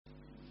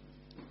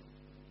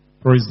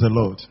Praise the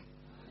Lord.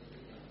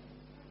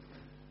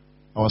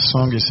 Our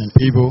song is in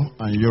Igbo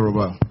and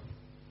Yoruba.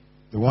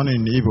 The one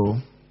in Igbo,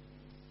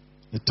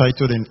 the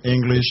title in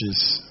English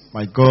is,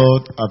 My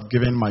God, I've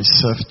given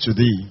myself to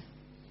thee.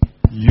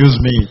 Use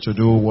me to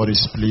do what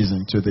is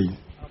pleasing to thee.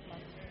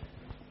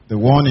 The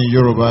one in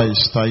Yoruba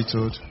is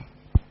titled,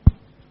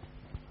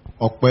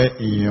 Okpe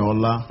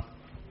Iyola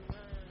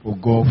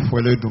Ogo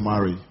Fuele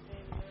Dumari.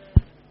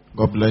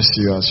 God bless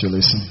you as you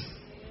listen.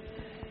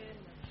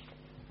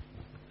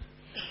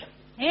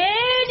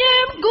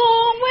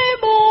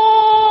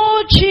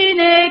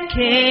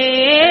 Chineke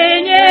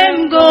enye m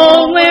gị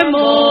onwe m,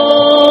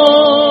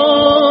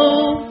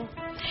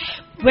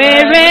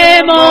 were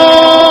m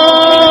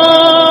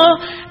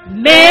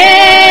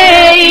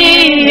mee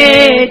ihe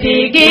dị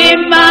gị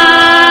mma.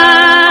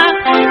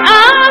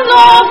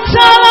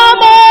 Alọtara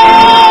m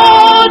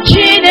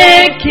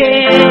Chineke,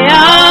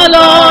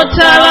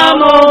 alọtara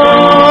m,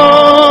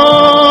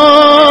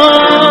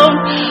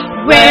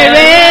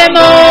 were m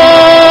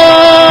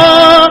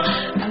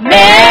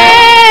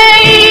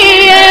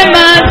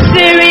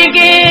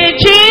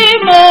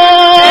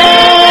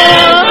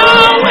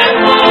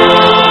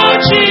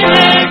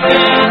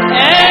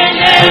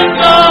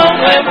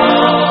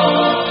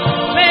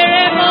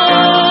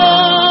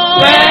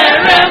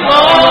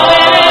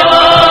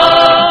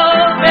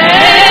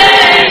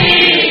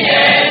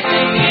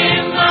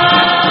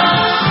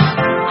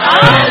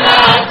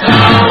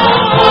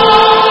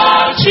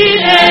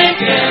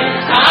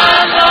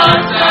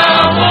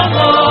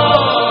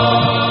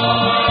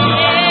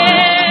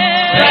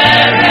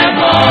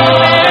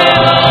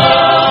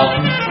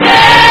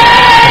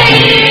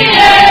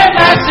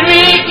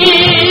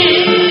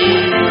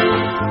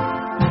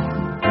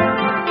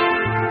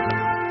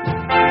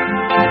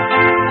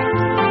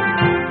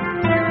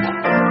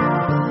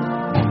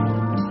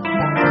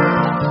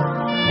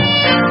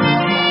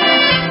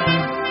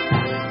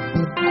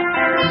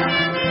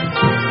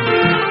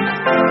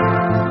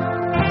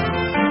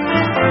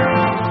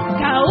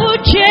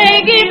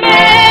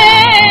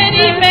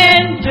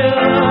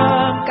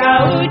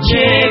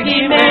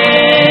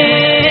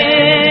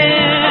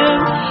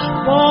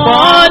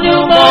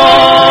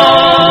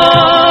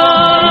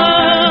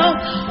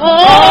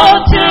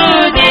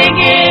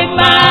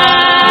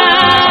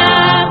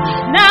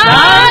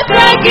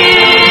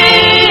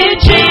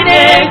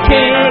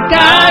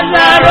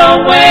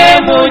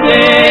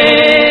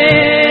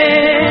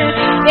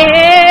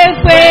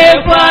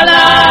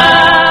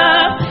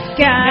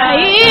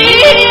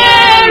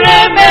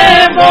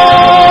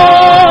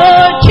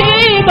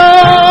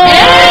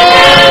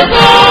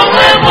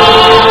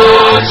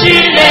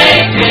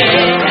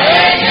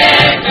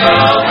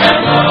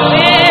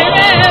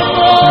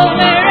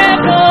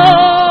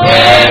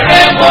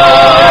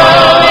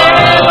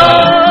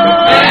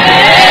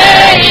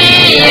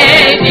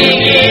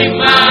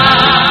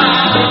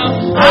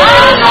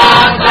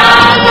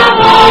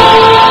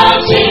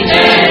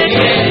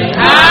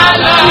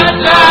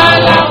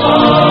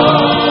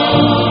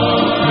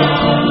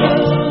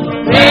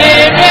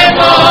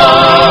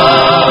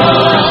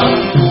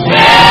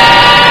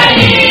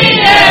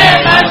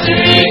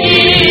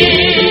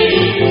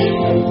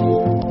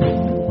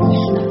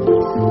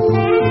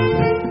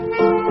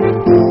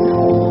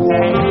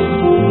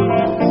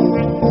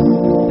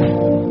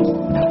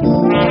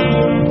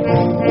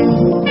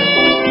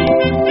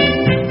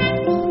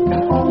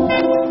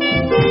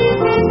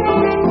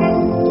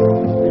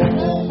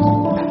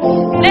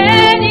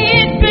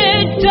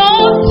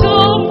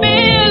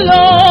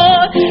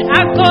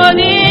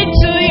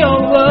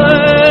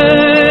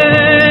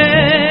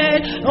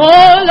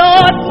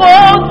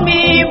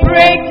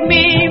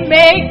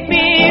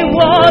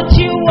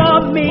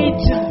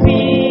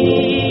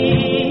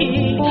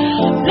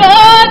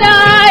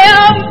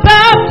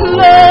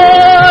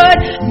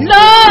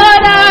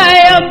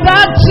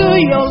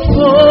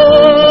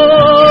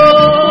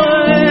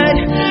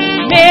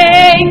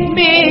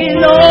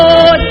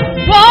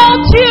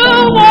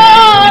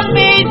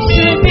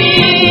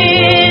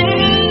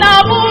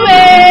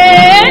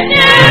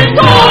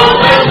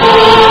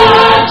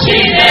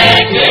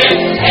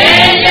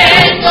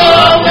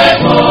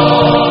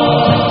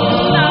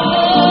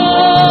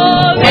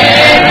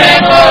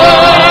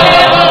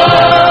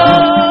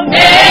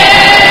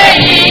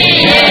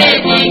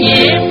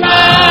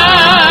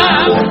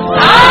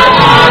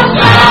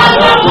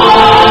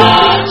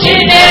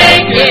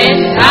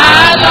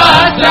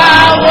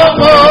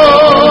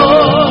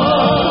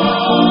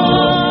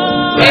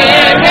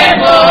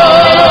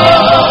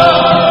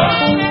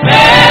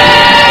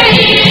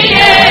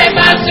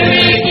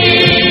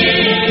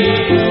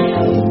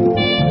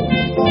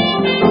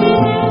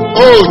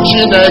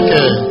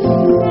Chineke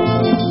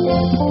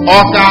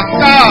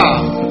ọkaka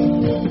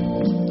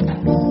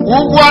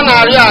ugwu a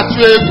narị atụ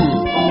egwu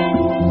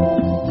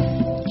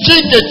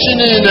Chike chi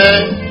niile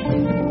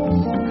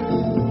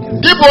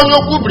gị bụ onye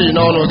okwu biri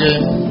n'ọnụ gị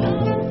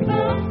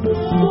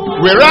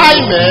were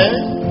anyị mee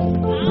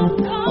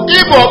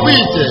ịbụ ọkpụ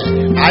ite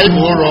anyị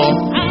bụ ụrọ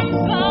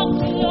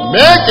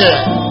mee ka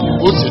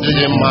o si dị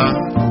gị mma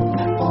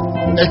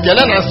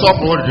ekele na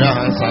nsọpụrụ dị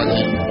aha nsọ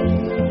gị.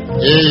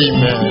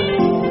 Amen.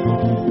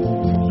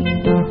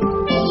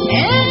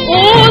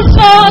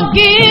 ụzọ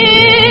gị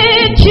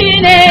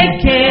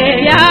Chineke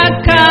ya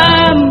ka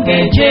m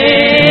ga-eje,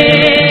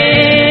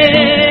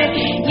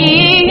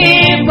 ihe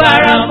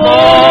gwara m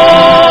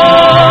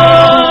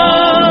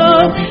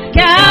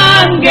ka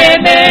m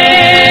ga-eme.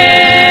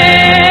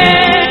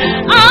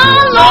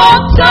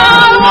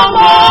 Alọtawo m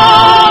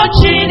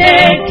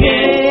Chineke,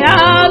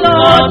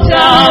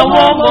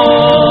 alọtawo m,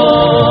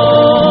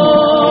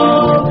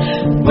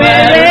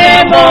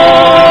 were m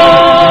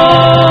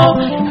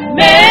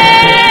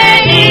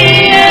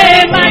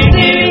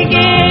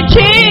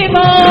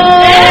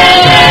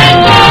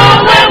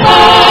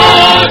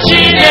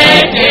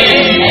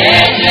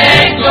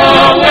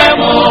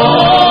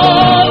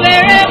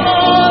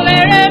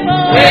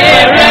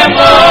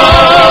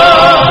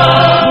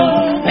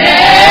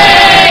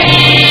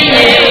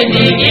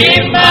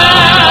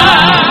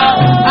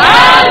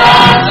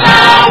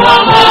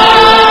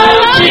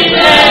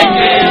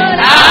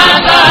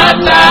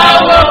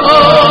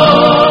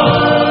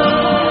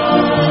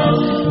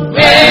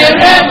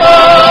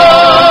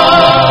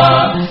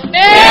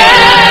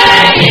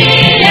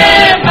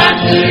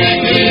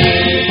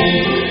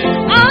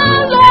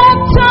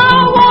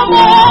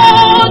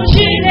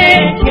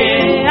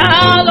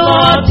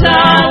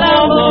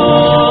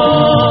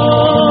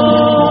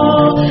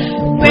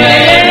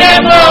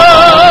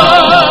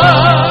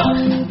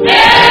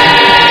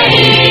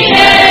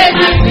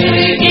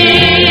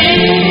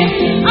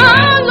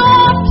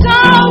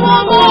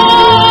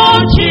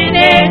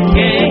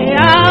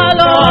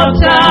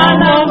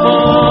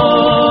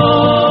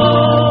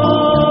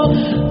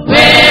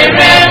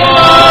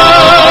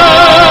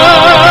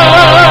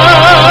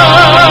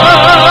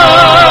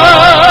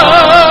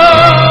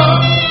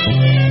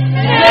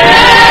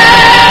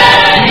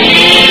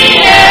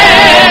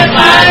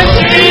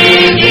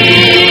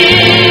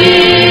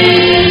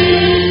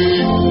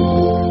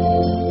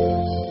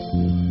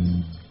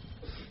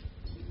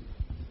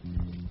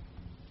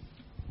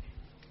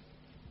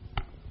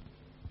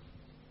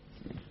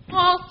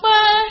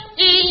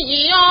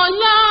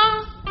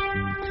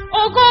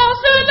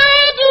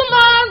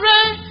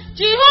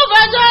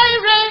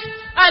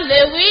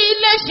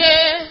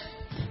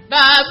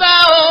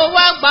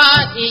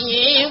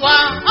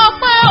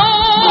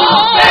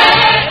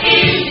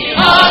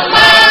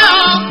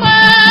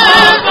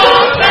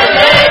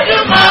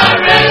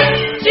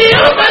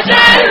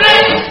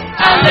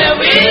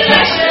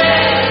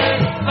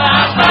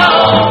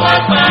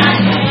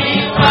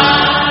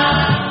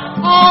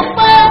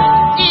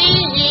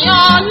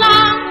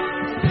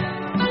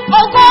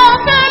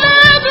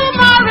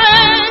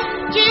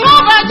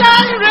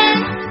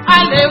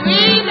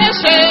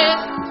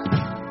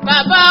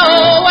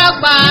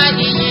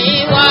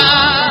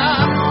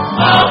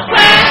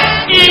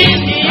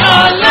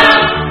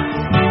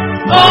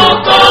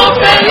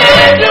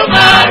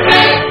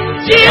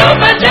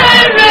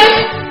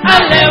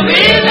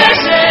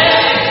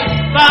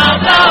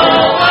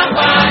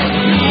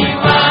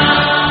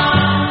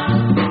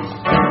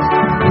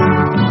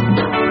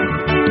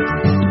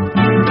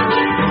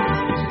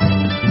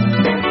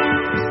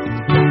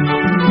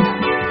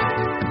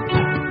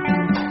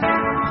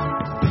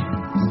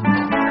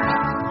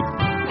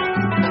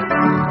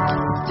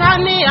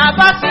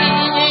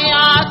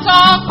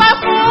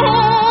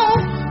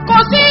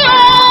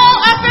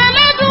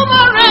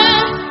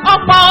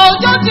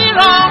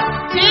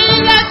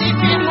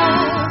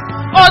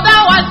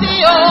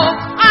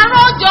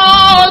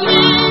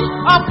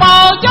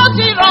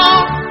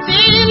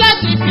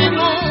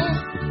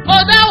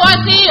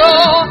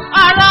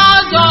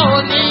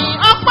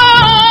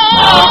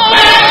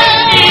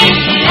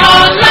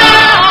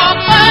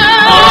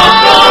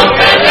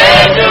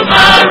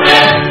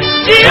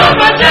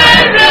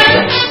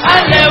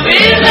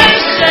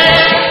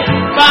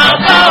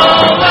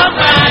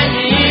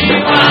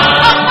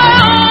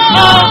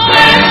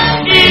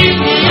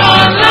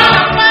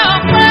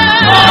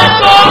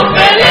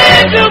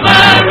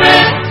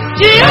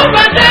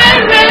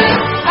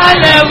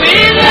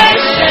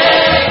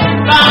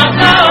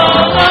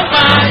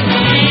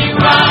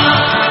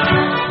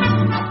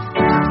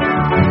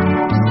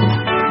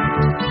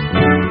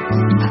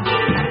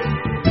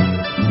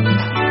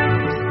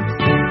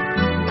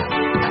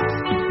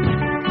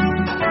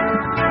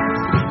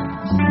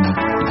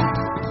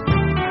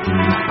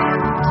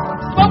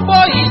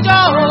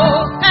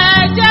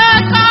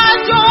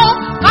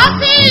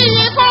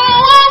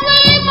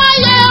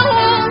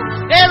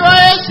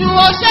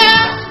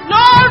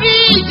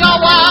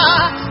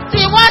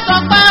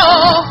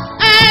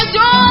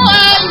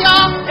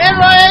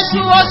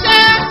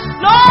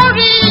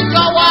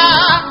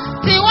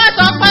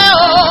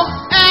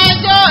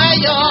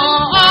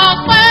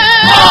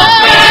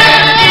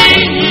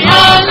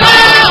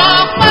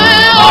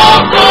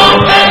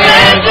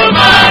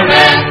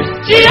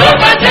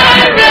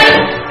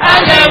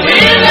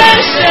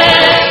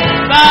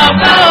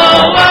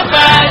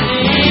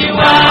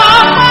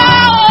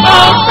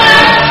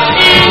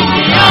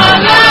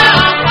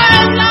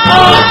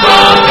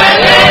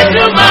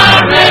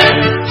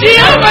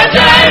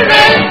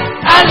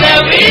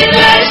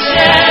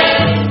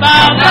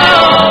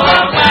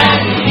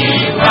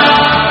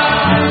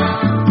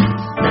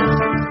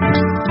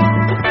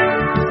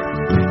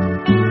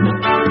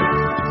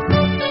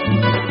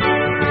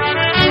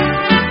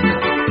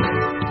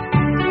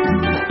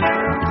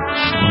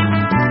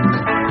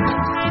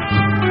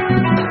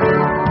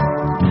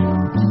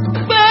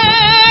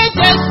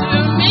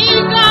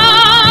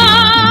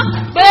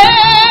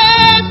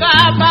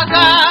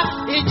bàbá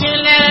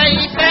ìjìnlẹ̀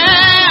ìfẹ́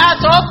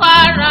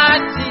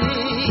àtọ́farasí.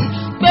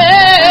 Gbé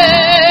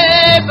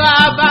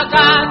bàbá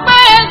ga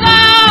gbé ga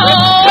o.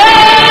 Gbé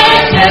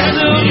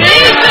Jésù mi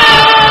ga.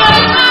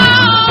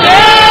 Gbé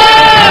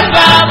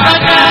bàbá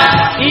ga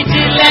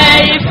ìjìnlẹ̀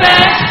ìfẹ́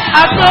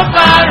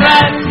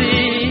àtọ́farasí.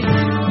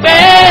 Gbé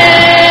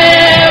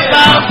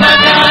bàbá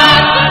ga.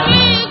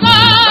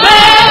 Gbé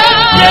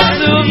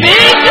Jésù mi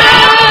ga.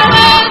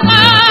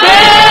 Gbé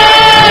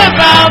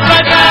bàbá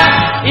ga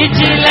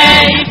ìjìnlẹ̀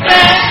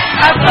ìfẹ́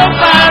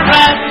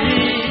àtọ́farasí.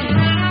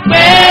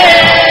 Gbé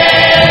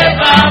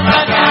bàbá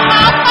ga.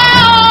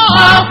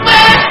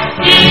 Ọpẹ́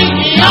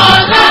ìyìn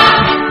ọlá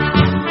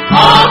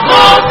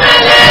ọkọ̀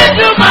fẹ́lẹ́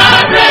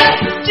dùmarè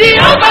tí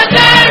ó bá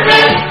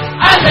jẹ́rẹ̀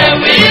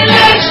àlẹ́wí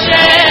lè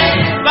ṣe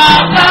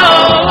bàbá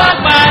ò wá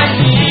gbà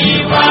yìí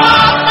wá.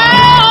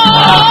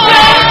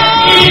 Ọpẹ́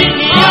ìyìn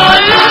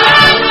ọlá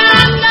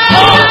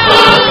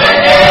ọkọ̀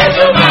fẹ́lẹ́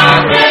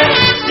dùmarè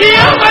tí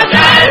ó bá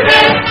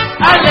jẹ́rẹ̀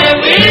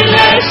àlẹ́wí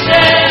lè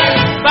ṣe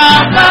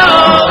bàbá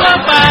ò wá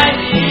gbà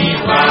yìí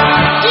wá.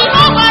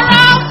 Ìjọba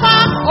ráfà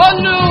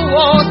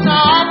olúwo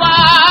tán wá.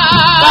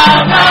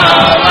 Bàbá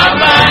ò wá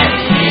gbà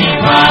yìí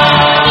wá.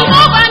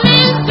 Ìjọba ní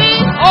sí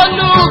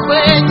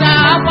olùgbèjà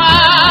wá.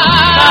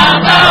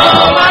 Bàbá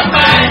ò wá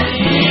gbà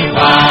yìí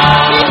wá.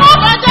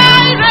 Ìjọba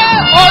jáde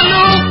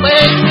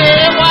olùpèsè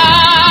wá.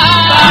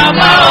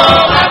 Bàbá ò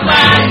wá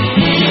gbà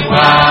yìí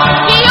wá.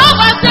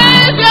 Ìjọba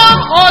sẹ́jọ́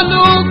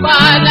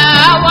olùgbàlà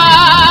wá.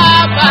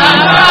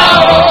 Bàbá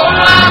ò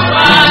wá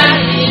gbà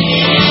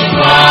yìí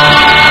wá.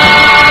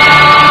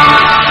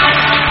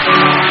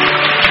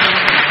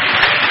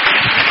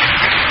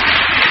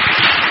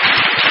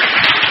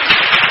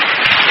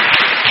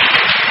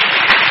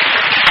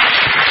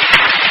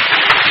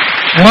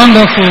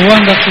 Wonderful,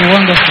 wonderful,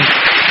 wonderful.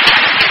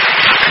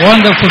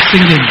 Wonderful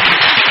singing.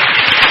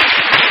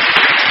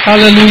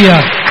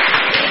 Hallelujah.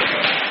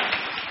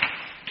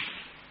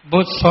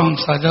 Both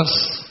songs are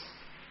just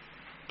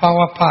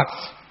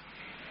power-packed,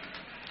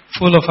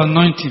 full of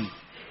anointing.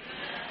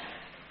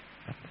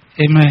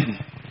 Amen.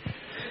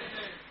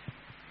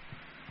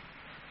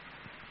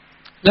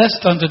 Let's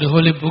turn to the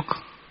Holy Book.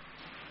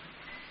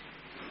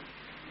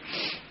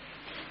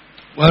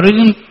 We're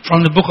reading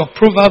from the book of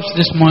Proverbs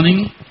this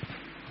morning.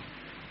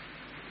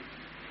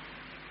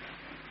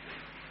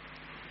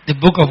 The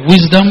book of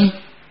wisdom.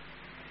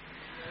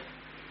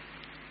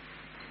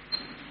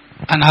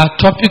 And our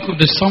topic will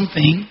be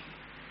something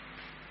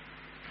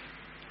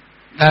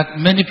that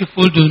many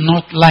people do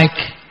not like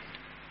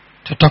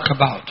to talk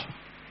about.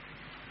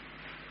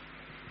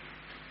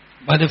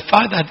 But the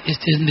fact that it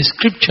is in the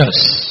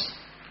scriptures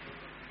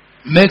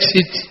makes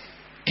it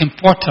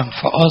important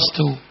for us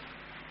to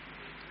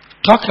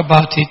talk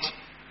about it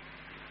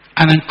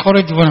and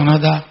encourage one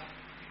another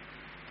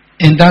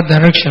in that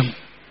direction.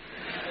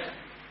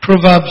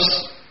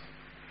 Proverbs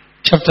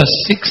chapter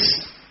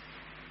 6.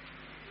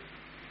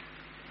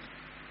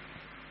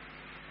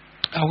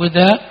 Are we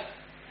there?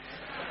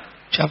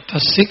 Chapter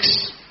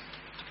 6.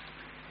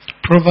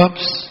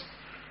 Proverbs.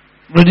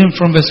 Reading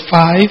from verse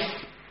 5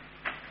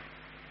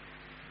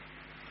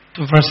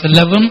 to verse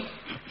 11.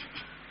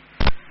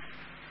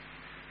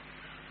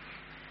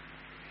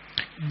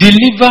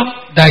 Deliver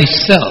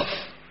thyself.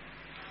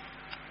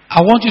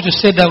 I want you to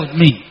say that with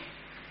me.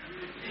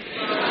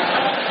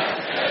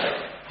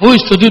 Who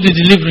is to do the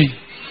delivering?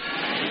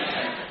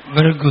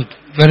 Very good,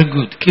 very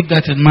good. Keep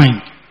that in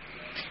mind.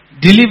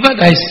 Deliver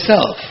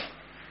thyself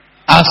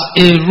as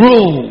a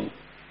roe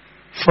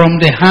from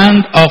the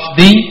hand of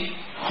the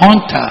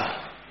hunter,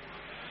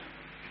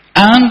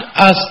 and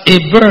as a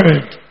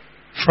bird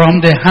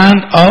from the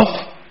hand of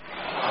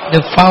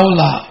the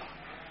fowler.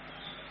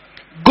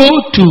 Go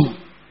to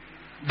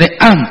the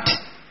ant,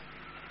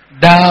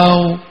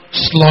 thou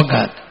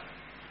sluggard.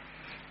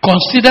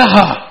 Consider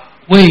her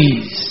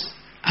ways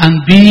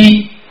and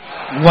be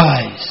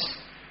wise,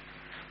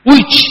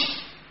 which,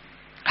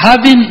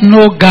 having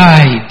no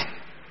guide,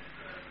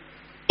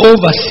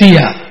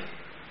 overseer,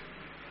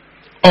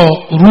 or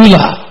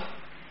ruler,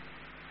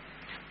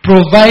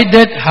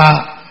 provided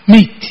her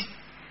meat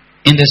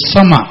in the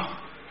summer,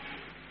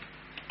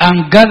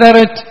 and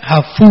gathereth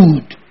her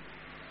food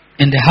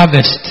in the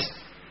harvest.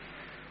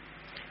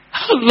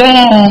 How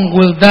long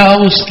wilt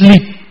thou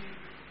sleep,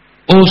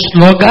 O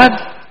sluggard?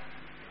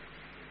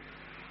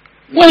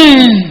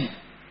 When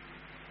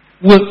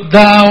wilt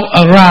thou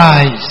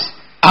arise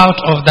out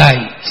of thy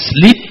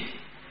sleep?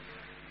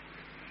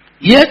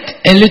 Yet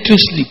a little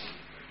sleep,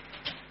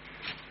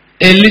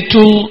 a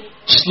little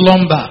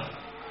slumber,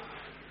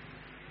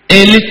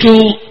 a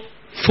little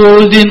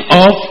folding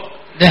of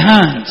the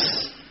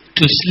hands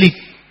to sleep.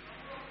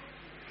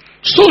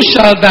 So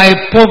shall thy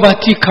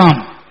poverty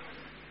come,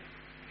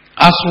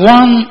 as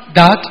one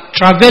that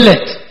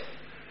travelleth,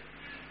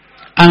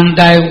 and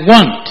thy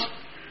want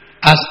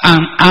as an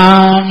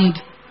armed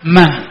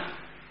man.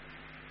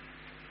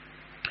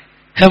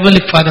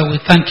 Heavenly Father, we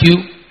thank you.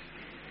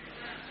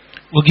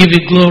 We give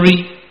you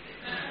glory.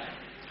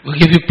 We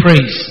give you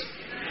praise.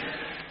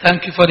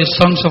 Thank you for the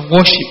songs of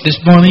worship this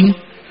morning.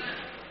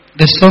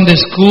 the Sunday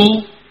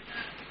school,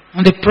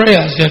 and the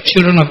prayers your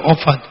children have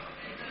offered.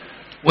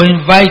 We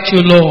invite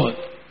you, Lord,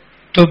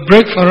 to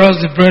break for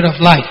us the bread of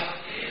life,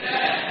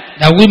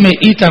 that we may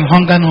eat and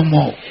hunger no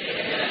more.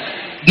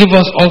 Give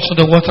us also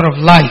the water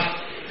of life,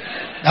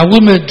 that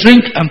we may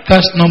drink and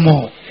thirst no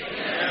more.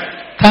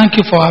 Thank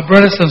you for our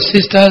brothers and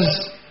sisters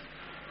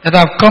that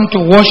have come to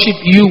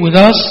worship you with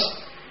us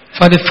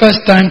for the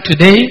first time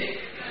today.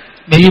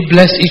 May you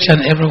bless each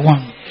and every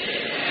one.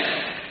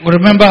 We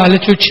remember our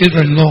little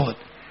children, Lord,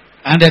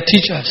 and their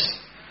teachers.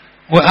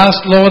 We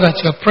ask, Lord, that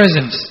your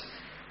presence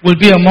will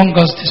be among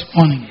us this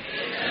morning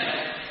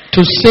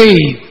to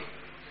save,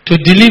 to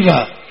deliver,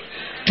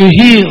 to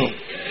heal,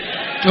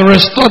 to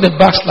restore the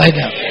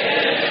backslider,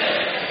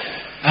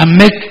 and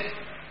make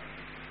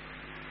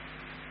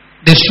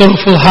the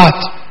sorrowful heart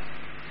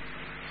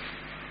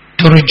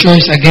to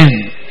rejoice again.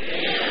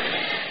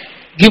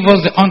 Give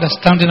us the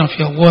understanding of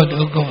your word,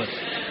 O God.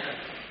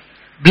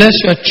 Bless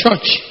your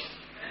church,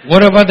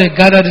 wherever they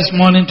gather this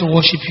morning to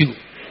worship you.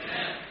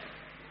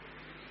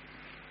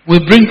 We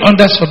bring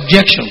under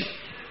subjection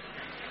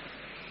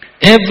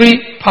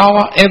every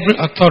power, every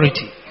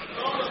authority,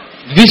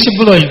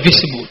 visible or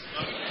invisible.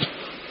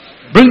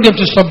 Bring them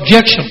to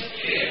subjection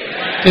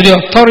to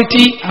the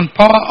authority and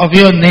power of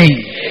your name.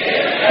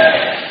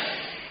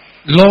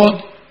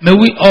 Lord, may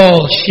we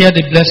all share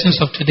the blessings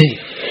of today.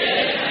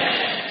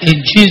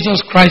 In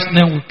Jesus Christ's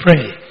name we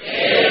pray.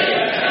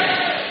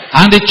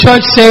 And the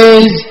church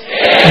says,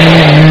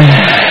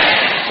 Amen.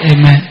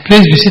 Amen.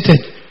 Please be seated.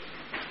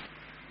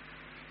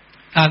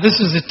 Now this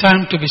is the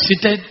time to be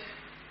seated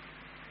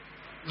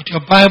with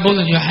your Bible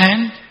in your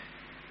hand.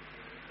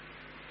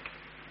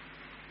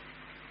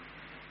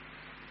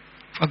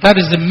 For that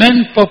is the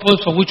main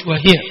purpose for which we are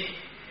here.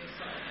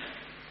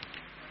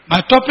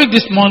 My topic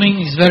this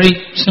morning is very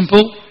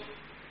simple.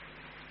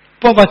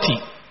 Poverty.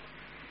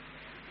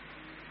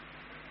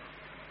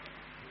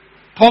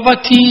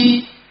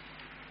 Poverty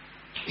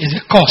is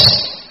a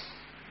curse.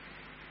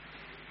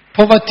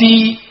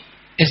 Poverty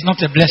is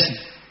not a blessing.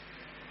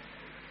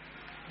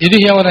 Did you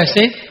hear what I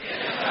said?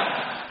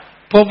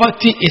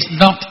 Poverty is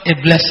not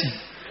a blessing.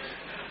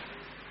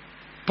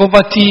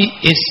 Poverty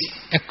is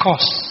a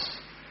curse.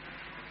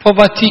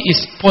 Poverty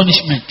is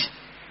punishment.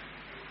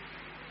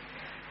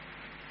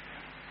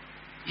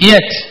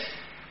 Yet,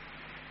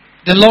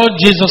 the Lord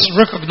Jesus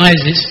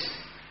recognizes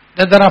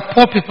that there are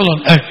poor people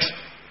on earth.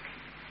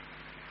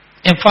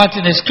 In fact,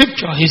 in the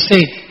scripture, he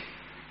said,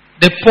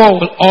 the poor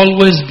will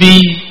always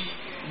be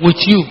with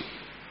you.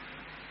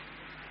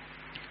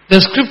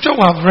 The scripture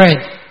we have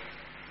read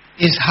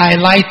is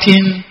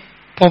highlighting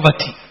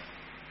poverty.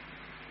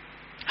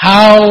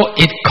 How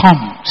it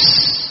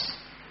comes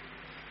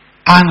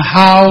and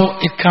how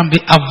it can be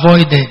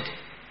avoided.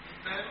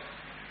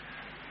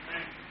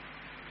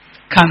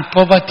 Can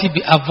poverty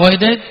be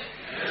avoided?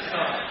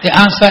 Yes, the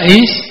answer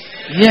is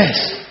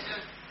yes.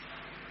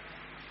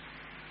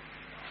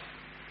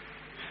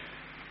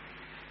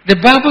 The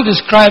Bible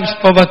describes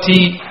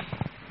poverty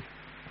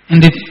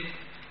in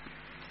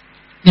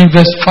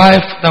verse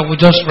 5 that we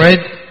just read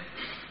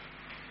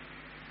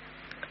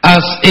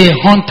as a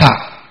hunter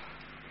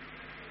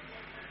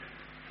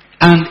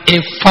and a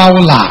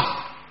fowler.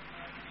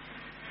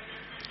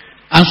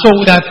 And so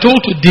we are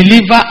told to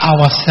deliver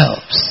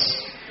ourselves.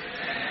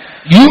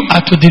 You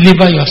are to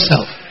deliver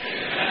yourself.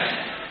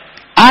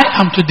 I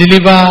am to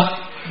deliver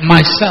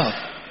myself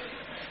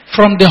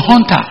from the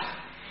hunter.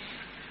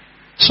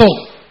 So,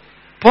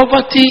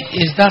 poverty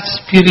is that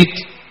spirit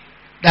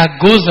that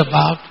goes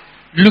about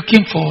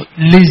looking for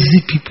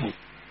lazy people.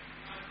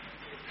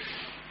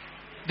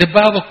 The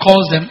Bible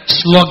calls them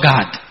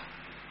sluggard.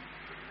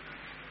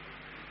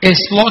 A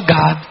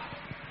sluggard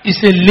is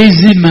a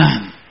lazy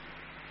man,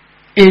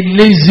 a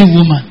lazy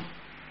woman.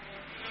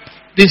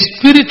 The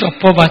spirit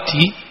of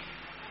poverty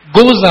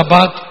goes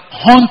about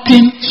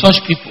hunting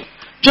such people.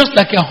 Just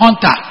like a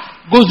hunter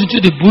goes into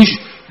the bush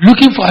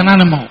looking for an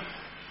animal.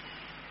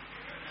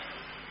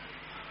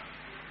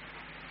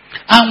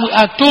 And we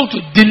are told to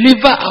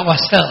deliver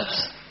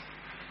ourselves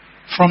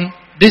from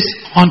this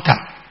hunter.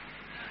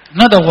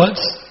 In other words,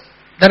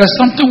 there is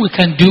something we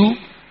can do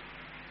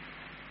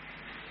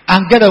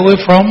and get away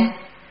from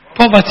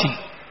poverty.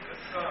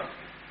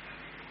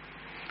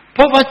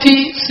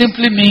 Poverty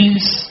simply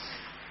means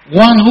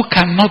one who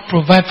cannot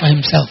provide for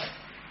himself.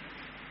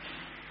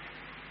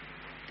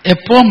 A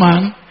poor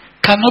man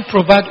cannot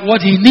provide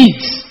what he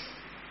needs.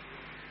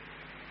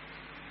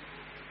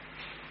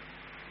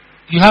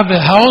 You have a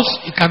house,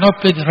 you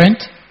cannot pay the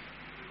rent.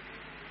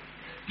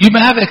 You may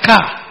have a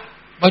car,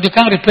 but you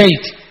can't repair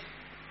it.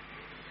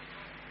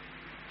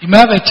 You may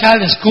have a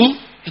child in school,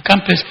 you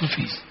can't pay school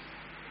fees.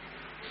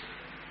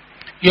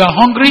 You are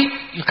hungry,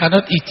 you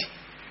cannot eat.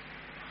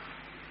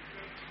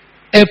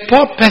 A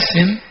poor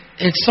person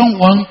is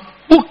someone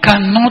who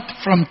cannot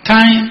from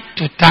time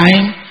to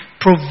time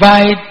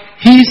provide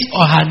his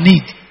or her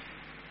need.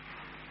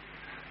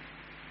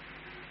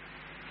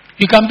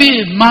 You can be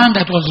a man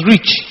that was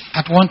rich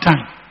at one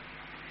time.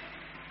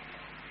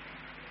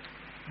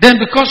 Then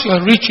because you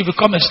are rich, you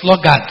become a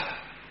sluggard.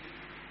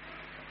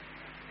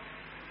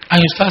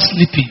 and you start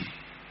sleeping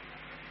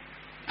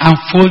and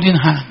folding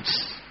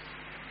hands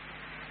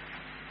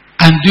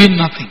and doing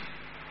nothing.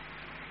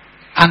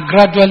 And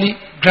gradually,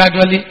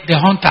 the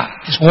hunter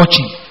is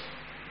watching.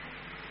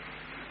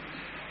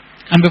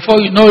 And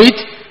before you know it,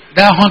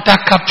 that hunter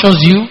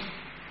captures you.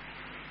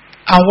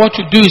 And what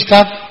you do is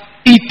start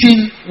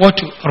eating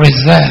what you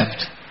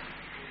reserved.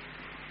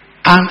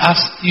 And as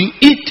you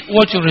eat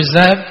what you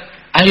reserved,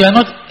 and you are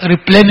not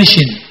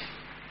replenishing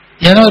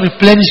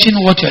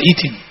what you are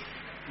eating,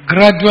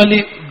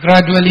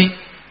 gradually,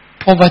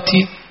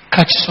 poverty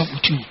catches up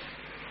with you.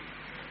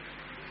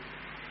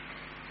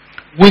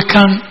 We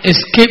can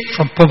escape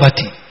from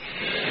poverty.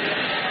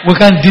 We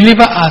can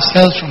deliver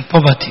ourselves from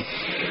poverty.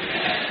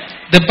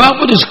 The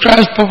Bible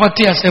describes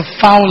poverty as a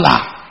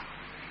fowler.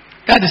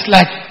 That is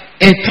like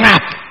a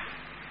trap.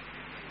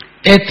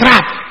 A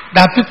trap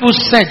that people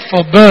set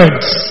for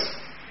birds.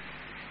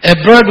 A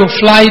bird will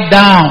fly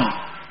down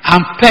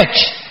and perch,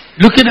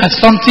 looking at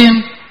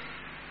something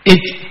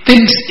it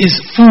thinks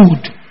is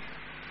food,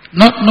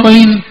 not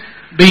knowing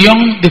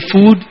beyond the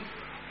food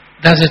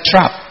there's a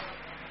trap.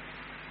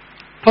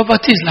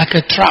 Poverty is like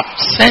a trap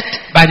set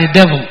by the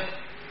devil,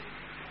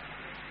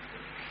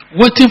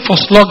 waiting for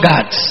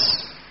sluggards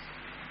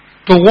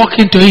to walk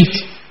into it,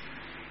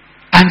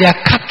 and they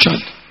are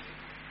captured.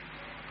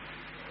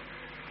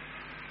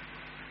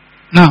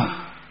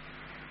 Now,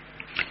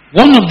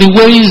 one of the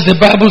ways the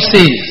Bible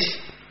says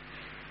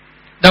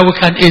that we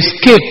can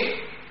escape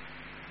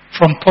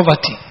from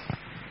poverty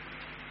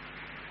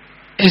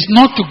is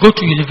not to go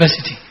to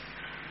university.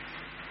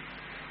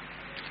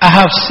 I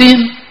have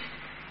seen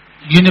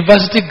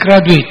university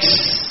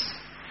graduates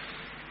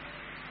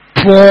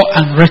poor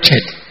and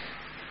wretched.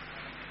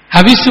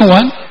 Have you seen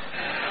one?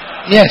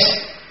 Yes.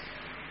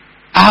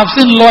 I have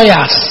seen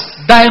lawyers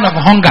dying of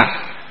hunger.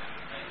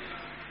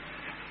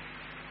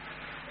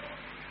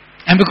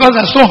 And because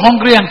they're so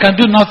hungry and can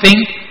do nothing,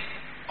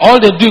 all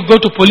they do is go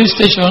to police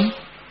station.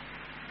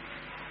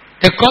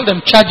 They call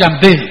them charge and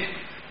bail.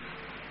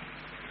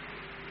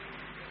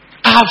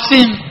 I have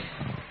seen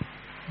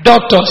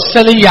doctors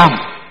selling yam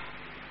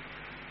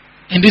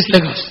in this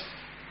Lagos.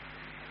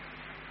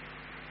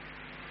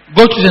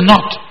 Go to the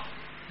north,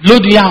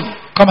 load yam,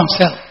 come and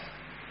sell.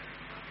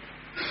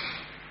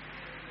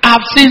 I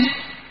have seen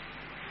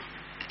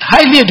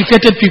highly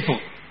educated people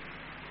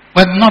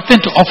with nothing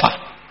to offer.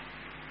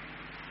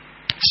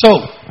 So,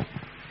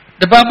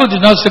 the Bible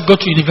did not say go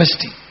to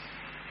university.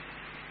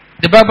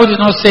 The Bible did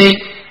not say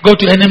go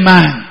to any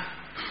man.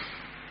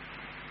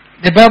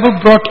 The Bible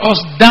brought us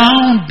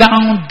down.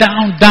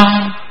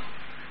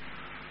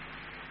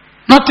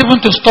 Not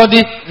even to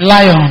study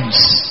lions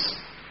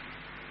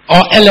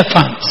or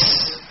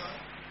elephants,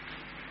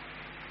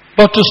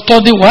 but to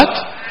study what?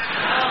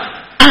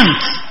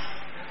 Ants.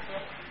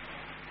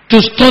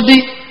 To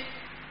study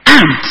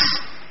ants.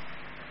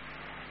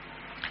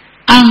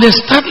 And the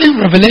startling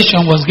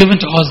revelation was given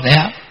to us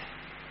there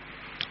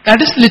that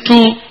these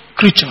little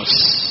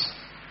creatures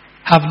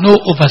have no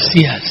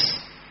overseers.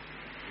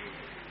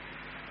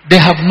 They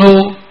have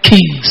no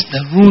kings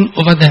that rule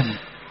over them.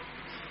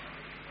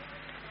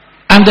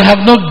 And they have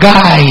no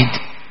guide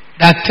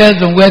that tells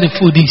them where the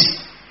food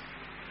is.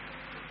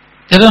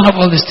 They don't have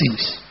all these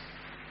things.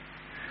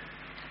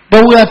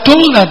 But we are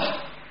told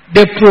that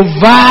they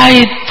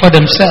provide for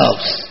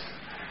themselves.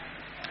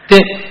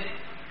 They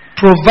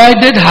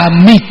provided her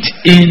meat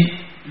in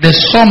the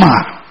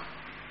summer.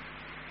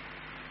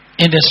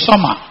 In the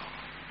summer,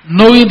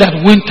 knowing that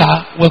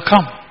winter will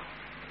come.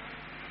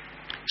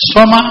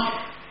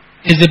 Summer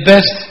is the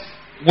best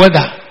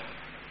weather.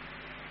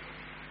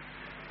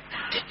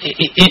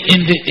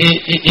 In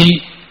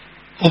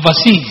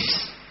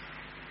overseas,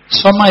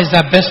 summer is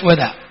the best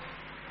weather.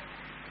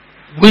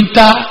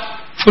 Winter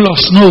full of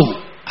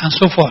snow and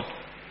so forth.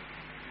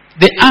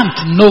 The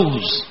ant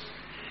knows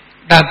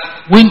that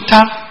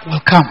winter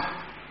will come.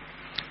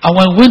 And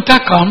when winter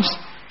comes,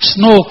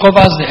 snow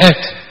covers the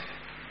earth.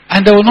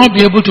 And they will not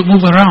be able to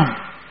move around.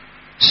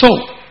 So,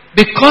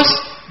 because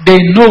they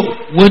know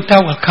winter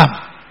will come,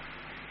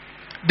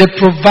 they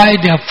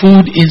provide their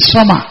food in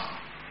summer.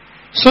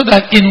 So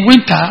that in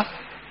winter,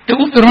 they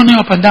won't be running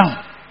up and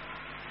down.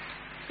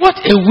 What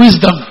a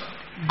wisdom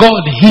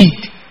God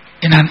hid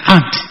in an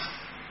ant.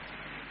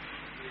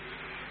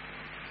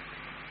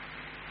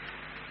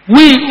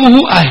 We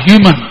who are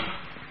human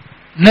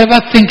never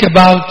think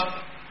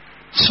about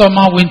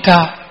summer, winter,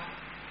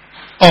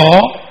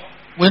 or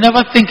we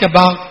never think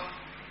about,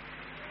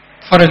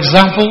 for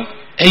example,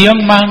 a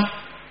young man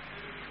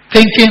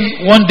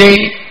thinking one day,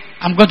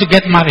 I'm going to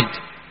get married.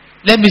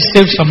 Let me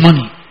save some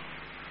money.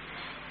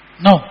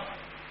 No.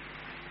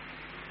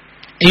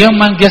 A young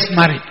man gets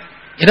married.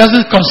 He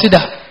doesn't consider,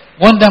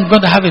 one day I'm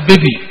going to have a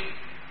baby.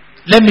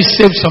 Let me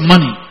save some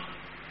money.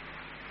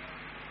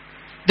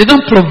 They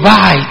don't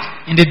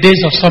provide in the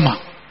days of summer.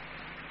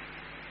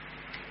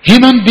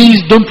 Human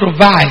beings don't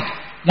provide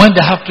when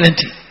they have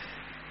plenty.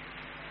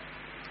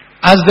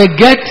 As they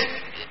get,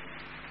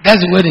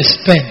 that's the way they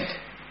spend.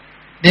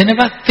 They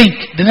never think,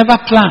 they never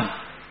plan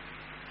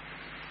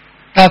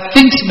that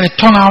things may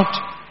turn out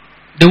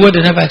the way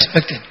they never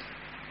expected.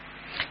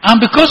 And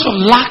because of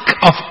lack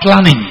of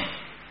planning,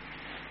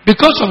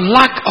 because of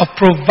lack of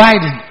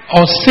providing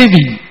or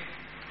saving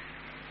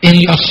in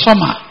your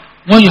summer,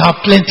 when you have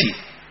plenty,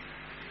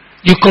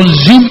 you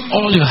consume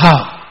all you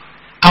have.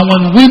 And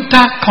when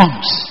winter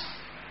comes,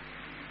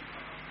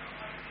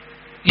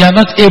 you are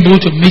not able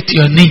to meet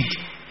your need.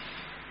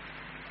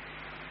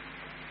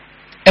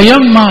 A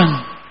young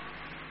man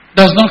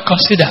does not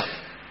consider,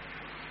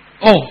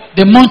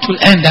 the month will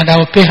end and I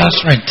will pay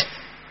house rent.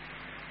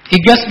 He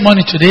gets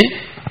money today,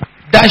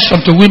 dash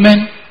some to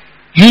women,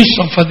 use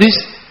some for this,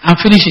 and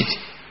finish it.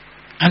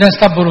 And then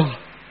start borrowing.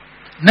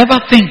 Never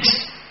thinks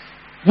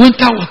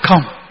winter will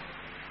come.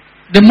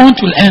 The month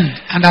will end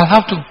and I'll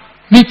have to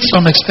meet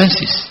some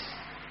expenses.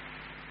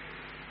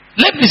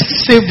 Let me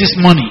save this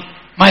money.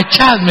 My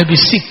child may be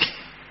sick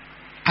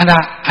and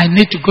I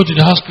need to go to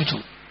the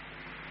hospital.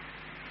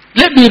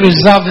 Let me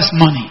reserve this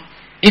money.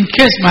 In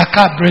case my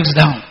car breaks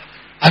down,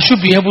 I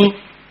should be able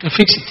to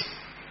fix it.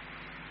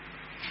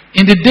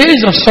 In the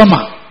days of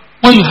summer,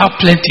 when you have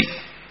plenty,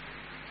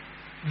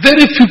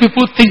 very few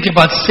people think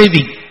about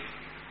saving.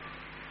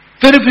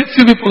 Very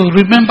few people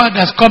remember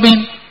there's coming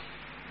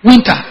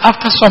winter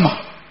after summer.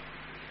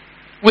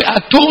 We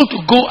are told to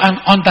go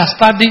and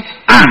understudy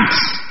ants.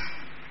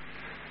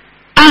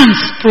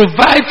 Ants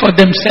provide for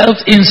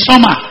themselves in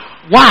summer.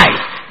 Why?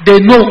 They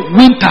know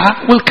winter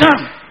will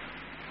come.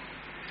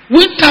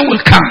 Winter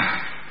will come.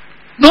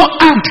 No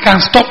ant can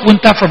stop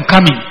winter from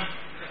coming.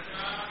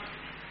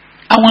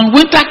 And when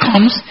winter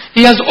comes,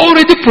 he has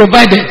already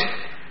provided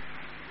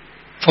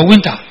for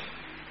winter.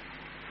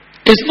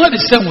 It's not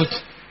the same with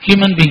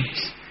human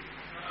beings.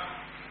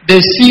 They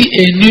see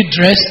a new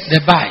dress, they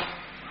buy.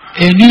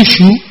 A new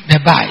shoe, they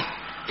buy.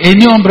 A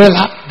new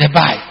umbrella, they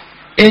buy.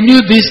 A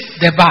new this,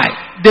 they buy.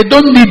 They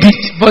don't need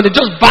it, but they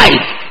just buy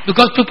it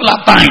because people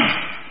are buying.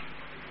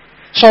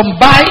 Some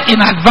buy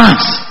in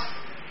advance.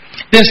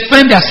 They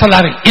spend their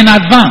salary in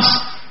advance.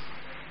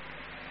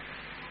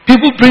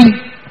 People bring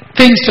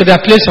things to their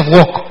place of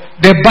work.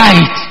 They buy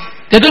it.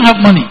 They don't have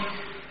money.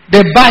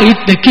 They buy it,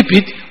 they keep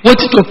it,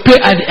 waiting to pay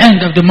at the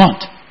end of the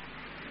month.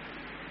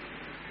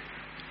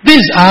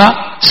 These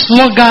are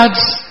sluggards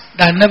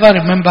that never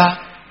remember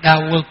that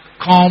will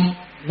come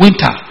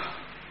winter.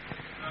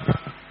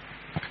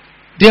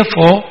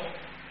 Therefore,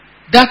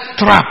 that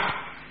trap,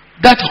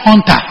 that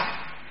hunter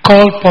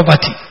called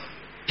poverty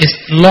is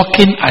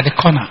lurking at the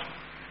corner,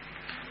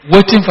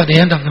 waiting for the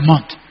end of the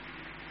month.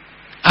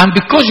 And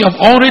because you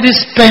have already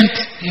spent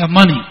your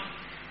money,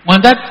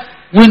 when that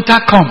winter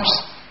comes,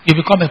 you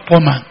become a poor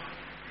man.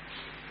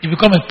 You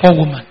become a poor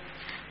woman.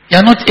 You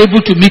are not able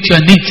to meet your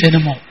needs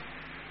anymore.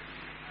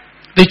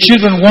 The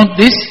children want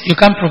this, you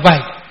can't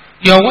provide.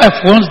 Your wife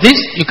wants this,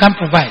 you can't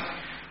provide.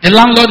 The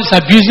landlord is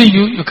abusing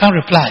you, you can't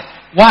reply.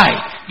 Why?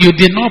 You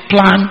did not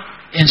plan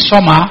in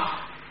summer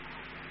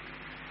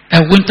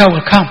that winter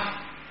will come.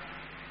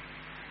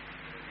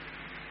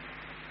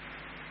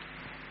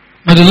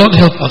 May the Lord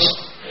help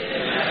us.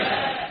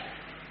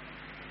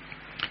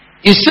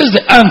 It says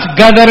the ant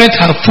gathereth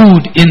her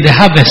food in the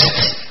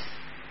harvest.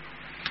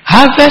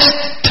 Harvest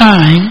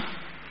time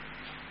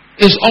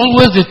is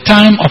always the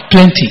time of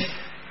plenty.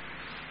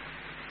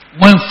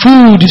 When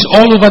food is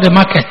all over the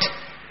market,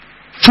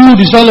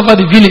 food is all over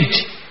the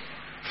village,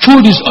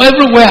 food is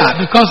everywhere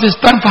because it's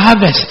time for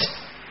harvest.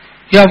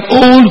 You have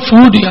old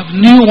food, you have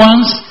new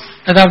ones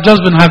that have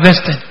just been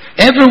harvested.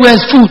 Everywhere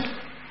is food.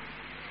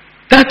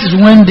 That is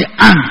when the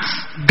ants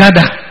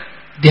gather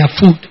their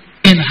food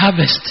in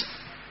harvest.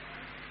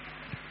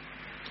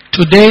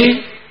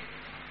 Today,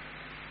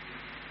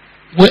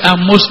 we are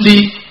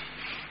mostly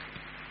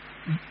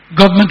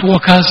government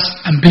workers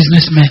and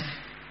businessmen.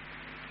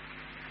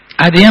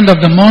 At the end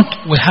of the month,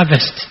 we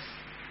harvest.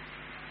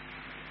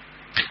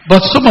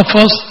 But some of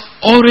us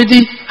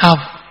already have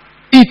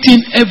eaten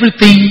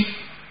everything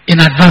in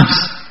advance.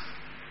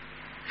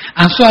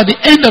 And so at the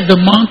end of the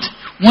month,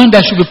 when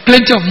there should be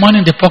plenty of money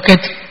in the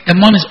pocket, the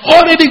money is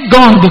already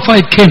gone before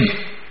it came.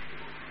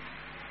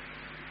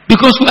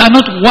 Because we are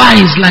not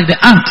wise like the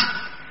ant.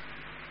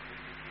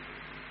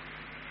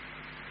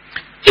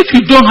 If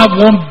you don't have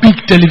one big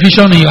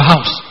television in your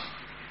house,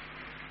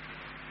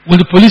 will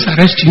the police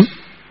arrest you?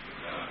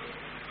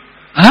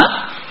 Huh?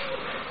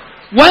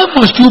 Why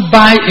must you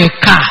buy a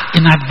car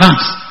in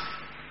advance?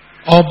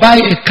 Or buy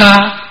a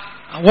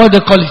car, what do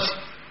they call it?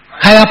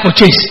 Hire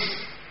purchase.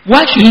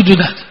 Why should you do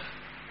that?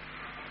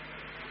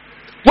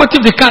 What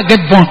if the car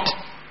gets burnt?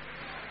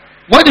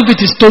 What if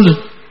it is stolen?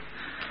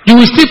 You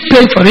will still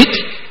pay for it,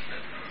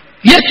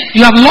 yet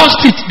you have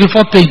lost it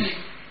before paying.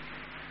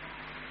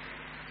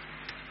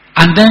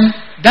 And then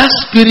that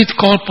spirit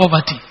called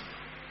poverty,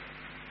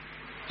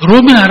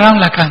 roaming around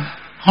like an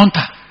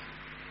hunter,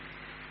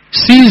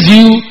 sees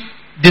you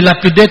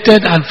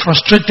dilapidated and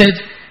frustrated.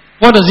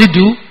 What does he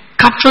do?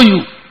 Capture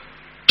you.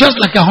 Just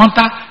like a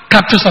hunter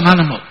captures an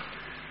animal.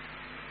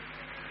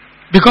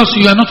 Because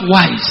you are not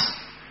wise.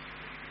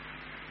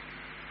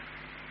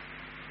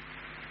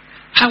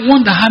 I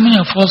wonder how many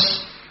of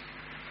us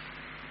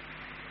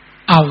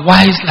are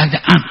wise like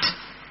the ant.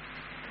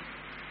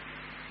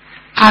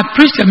 I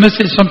preached a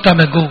message some time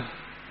ago.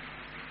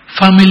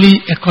 Family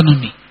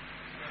economy.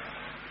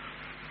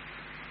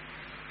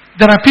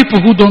 There are people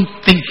who don't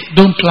think,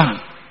 don't plan.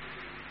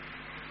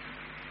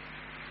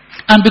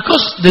 And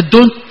because they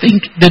don't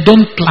think, they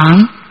don't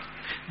plan,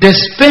 they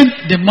spend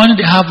the money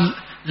they have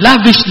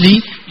lavishly,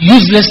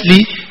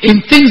 uselessly,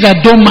 in things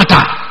that don't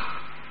matter.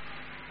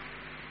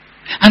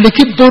 And they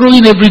keep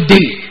borrowing every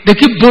day. They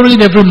keep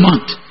borrowing every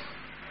month.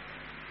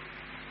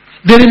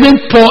 They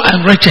remain poor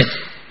and wretched.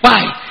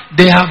 Why?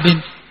 They have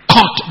been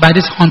caught by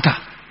this hunter.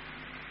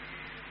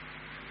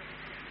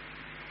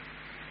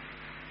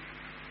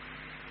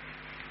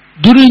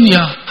 During your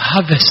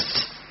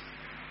harvest,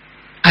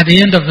 at the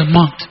end of the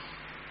month,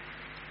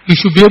 you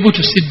should be able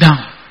to sit down.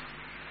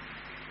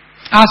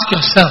 Ask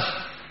yourself,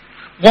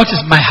 what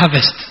is my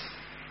harvest?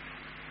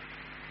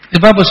 The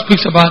Bible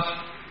speaks about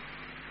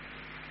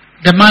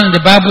the man in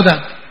the Bible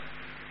that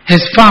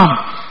his farm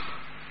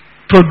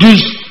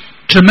produced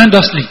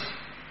tremendously.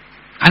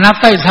 And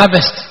after his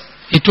harvest,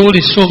 he told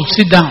his soul,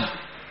 sit down.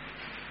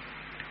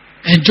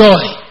 Enjoy.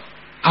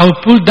 I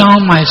will pull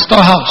down my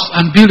storehouse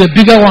and build a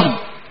bigger one.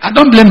 I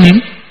don't blame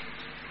him.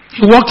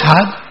 He worked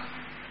hard.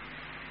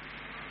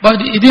 But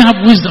he didn't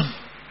have wisdom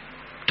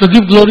to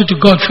give glory to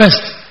God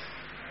first.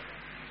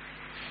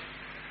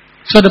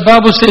 So the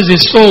Bible says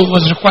his soul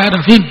was required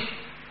of him.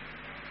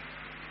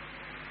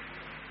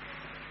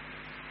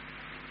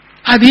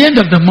 At the end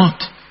of the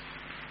month,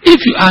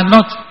 if you are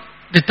not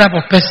the type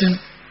of person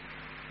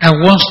that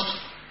wants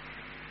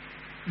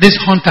this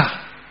hunter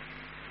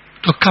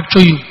to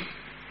capture you,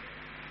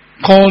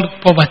 called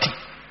poverty.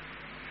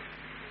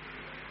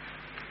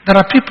 There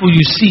are people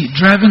you see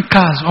driving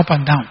cars up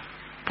and down,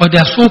 but they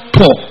are so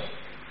poor,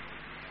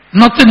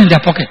 nothing in their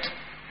pocket.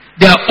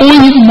 They are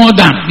owing more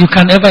than you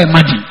can ever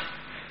imagine.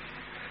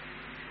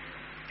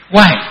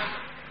 Why?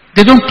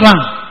 They don't plan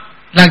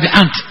like the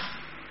ant.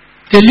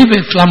 They live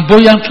a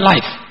flamboyant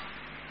life.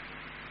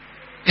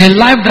 A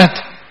life that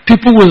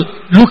people will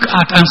look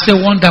at and say,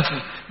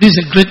 wonderful, this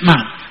is a great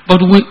man. But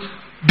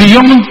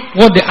beyond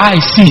what the eye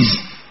sees,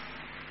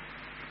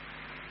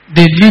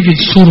 they live in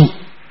sorrow.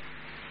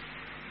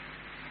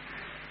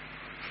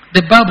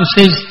 The Bible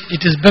says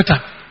it is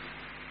better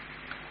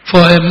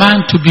for a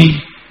man to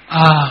be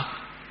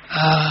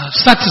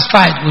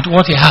satisfied with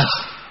what he has.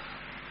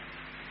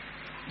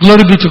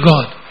 Glory be to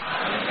God.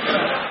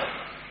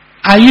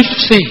 I used to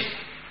say,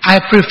 I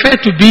prefer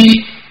to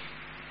be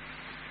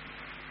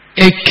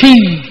a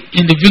king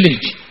in the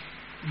village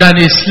than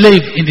a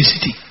slave in the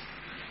city.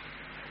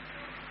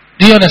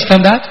 Do you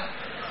understand that?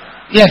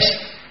 Yes.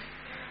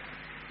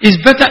 It's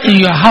better in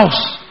your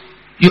house,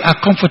 you are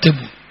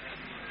comfortable.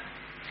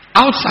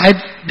 Outside,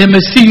 they may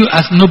see you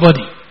as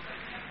nobody.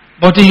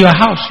 But in your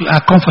house, you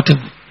are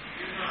comfortable.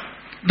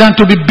 Than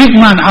to be big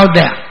man out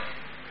there.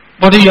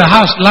 But in your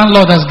house,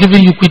 landlord has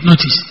given you quit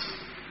notice.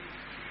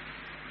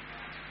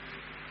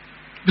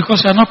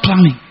 Because you are not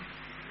planning.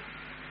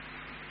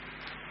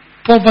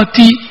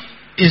 Poverty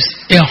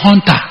is a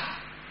hunter.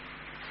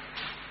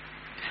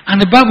 And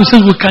the Bible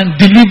says we can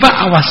deliver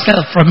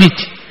ourselves from it.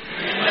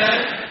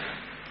 Amen.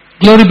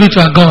 Glory be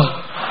to our God.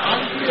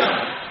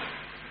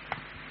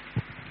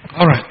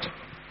 Alright.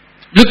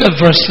 Look at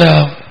verse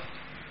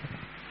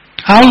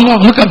how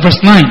long? Look at verse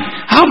 9.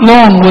 How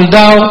long will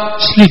thou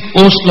sleep,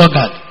 O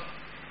sluggard?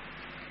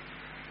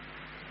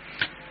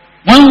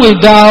 When will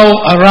thou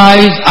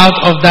arise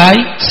out of thy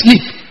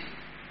sleep?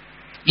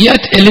 Yet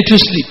a little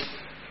sleep,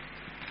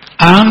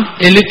 and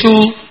a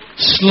little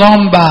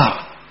slumber.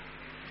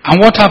 And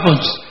what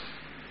happens?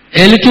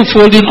 A little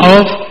folding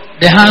of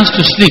the hands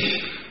to sleep.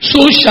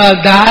 So shall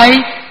thy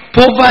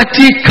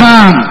poverty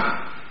come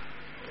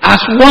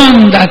as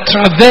one that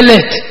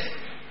travelleth,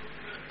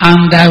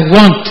 and thy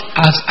want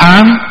as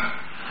an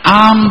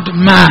armed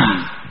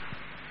man.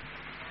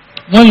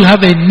 When you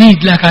have a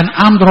need like an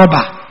armed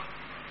robber,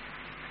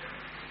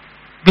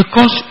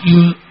 because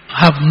you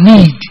have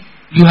need,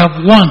 you have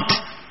want,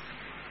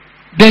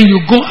 then you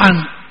go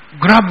and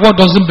grab what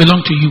doesn't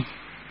belong to you.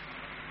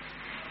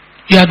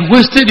 You had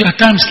wasted your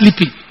time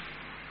sleeping.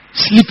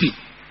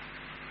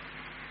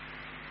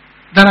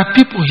 There are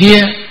people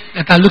here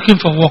that are looking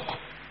for work.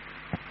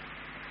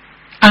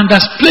 And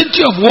there's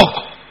plenty of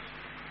work.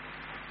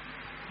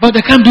 But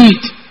they can't do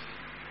it.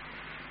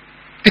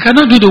 They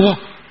cannot do the work.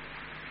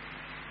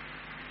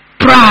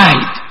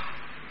 Pride.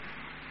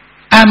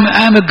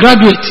 I'm a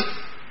graduate.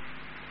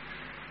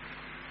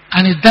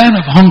 And he's dying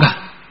of hunger.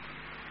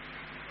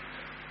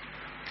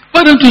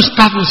 Why don't you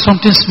start with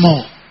something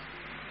small?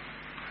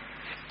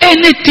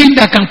 Anything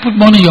that can put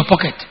money in your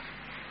pocket.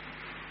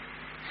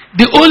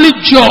 The only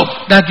job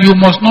that you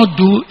must not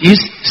do is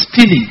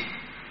stealing.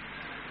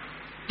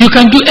 You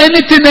can do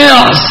anything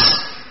else.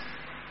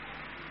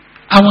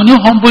 And when you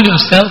humble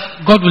yourself,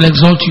 God will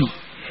exalt you.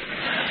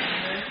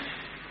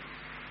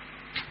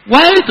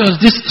 Why does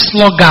this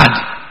sluggard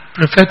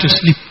prefer to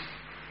sleep?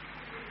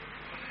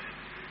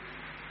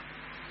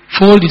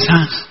 Fold his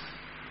hands.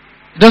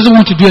 He doesn't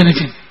want to do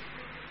anything.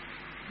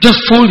 Just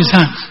fold his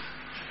hands.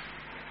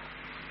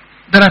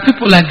 There are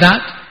people like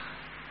that.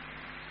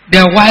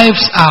 Their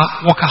wives are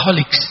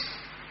workaholics.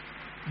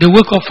 They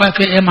wake up 5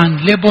 a.m.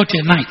 and labor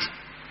till night.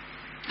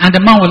 And the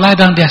man will lie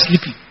down there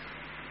sleeping.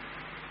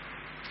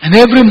 And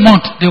every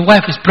month the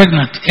wife is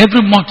pregnant.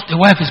 Every month the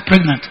wife is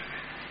pregnant.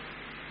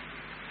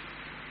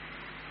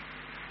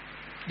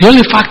 The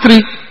only factory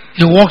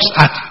he works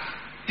at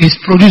is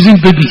producing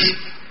babies.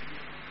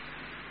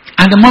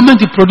 And the moment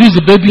he produces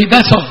the baby,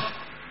 that's all.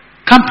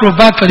 Can't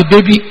provide for the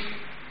baby,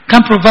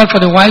 can't provide for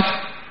the wife,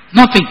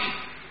 nothing.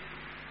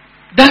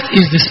 That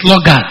is the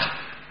sluggard.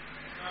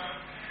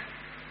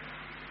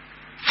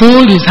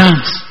 Fold his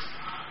hands.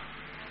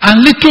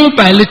 And little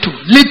by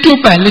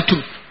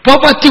little,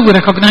 poverty will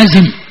recognize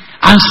him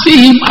and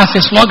see him as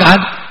a sluggard,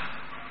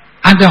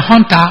 and the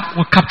hunter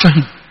will capture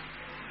him.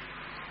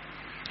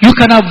 You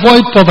can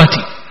avoid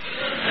poverty.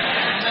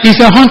 He's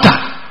a hunter.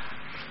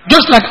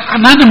 Just like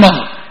an animal.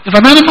 If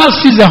an animal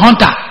sees a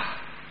hunter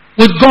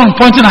with gun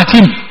pointing at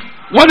him,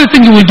 what do you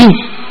think he will do?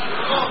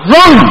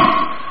 Run!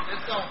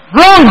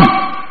 Run!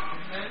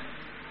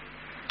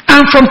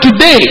 And from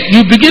today,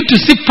 you begin to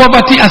see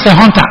poverty as a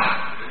hunter.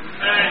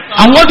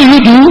 And what do?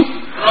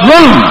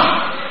 Run!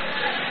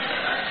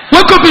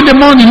 Wake up in the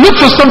morning, look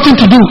for something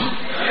to do.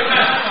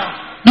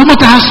 No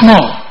matter how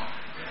small.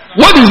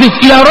 What is it?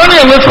 You are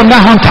running away from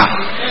that hunter.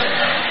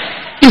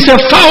 It's a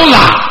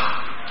fowler.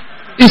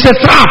 It's a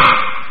trap.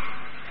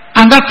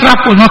 And that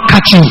trap will not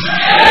catch you.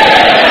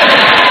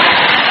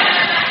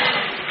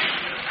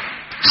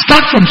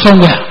 Start from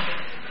somewhere.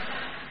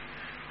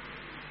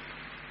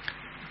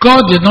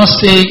 God did not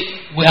say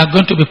we are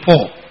going to be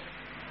poor.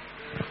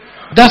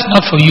 That's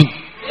not for you.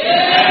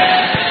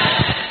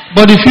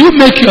 But if you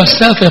make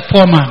yourself a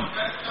poor man,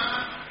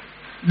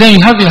 then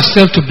you have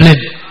yourself to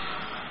blame.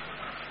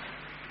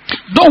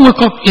 Don't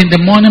wake up in the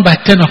morning by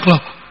 10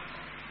 o'clock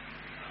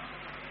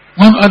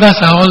when others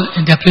are all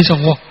in their place of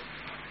work.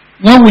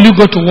 When will you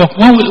go to work?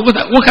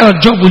 What kind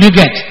of job will you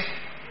get?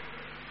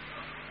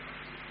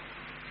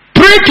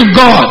 Pray to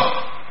God.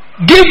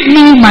 Give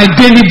me my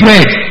daily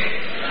bread.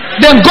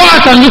 Then go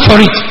out and look for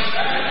it.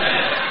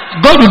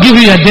 God will give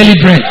you your daily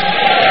bread.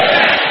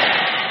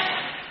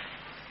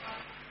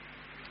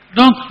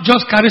 Don't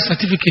just carry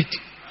certificate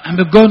and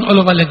be going all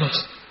over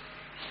Lagos.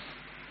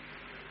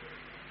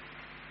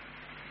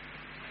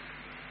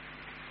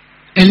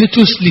 A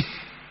little sleep,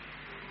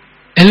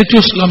 a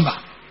little slumber,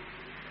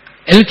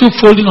 a little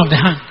folding of the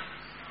hand.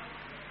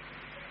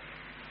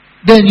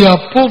 Then your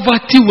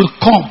poverty will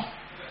come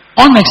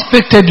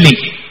unexpectedly.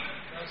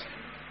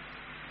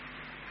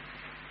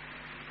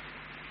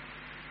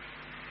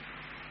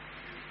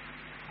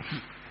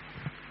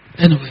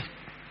 Anyway,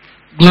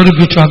 glory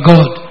be to our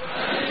God.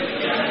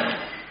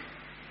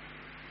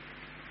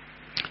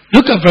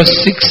 Look at verse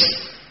 6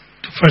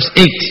 to verse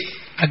 8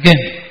 again.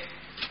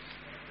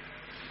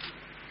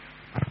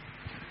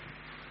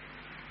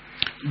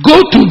 Go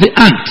to the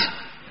ant,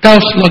 thou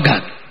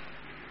sluggard.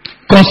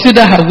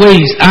 Consider her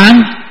ways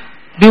and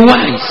be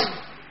wise.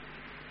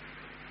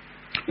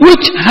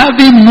 Which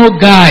having no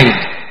guide,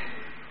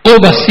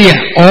 overseer,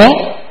 or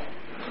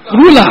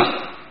ruler,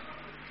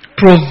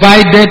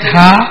 provided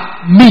her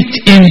meat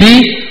in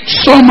the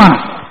summer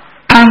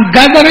and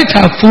gathered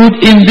her food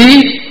in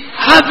the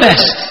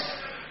harvest.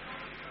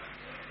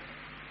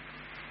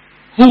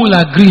 Who will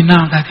agree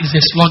now that he's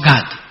a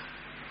sluggard?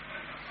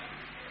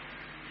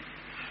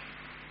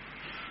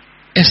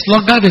 A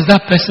sluggard is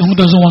that person who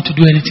doesn't want to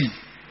do anything.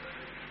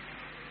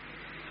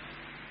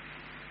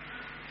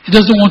 He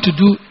doesn't want to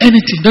do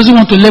anything, doesn't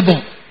want to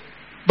labor,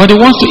 but he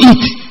wants to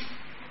eat.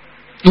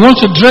 He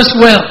wants to dress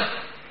well.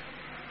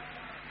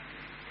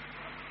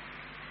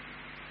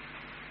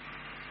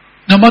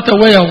 No matter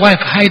where your wife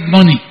hide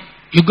money,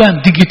 you go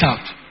and dig it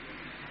out.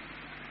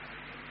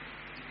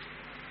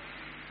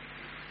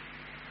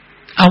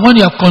 And when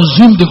you have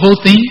consumed the whole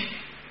thing,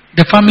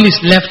 the family is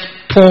left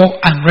poor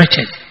and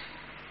wretched.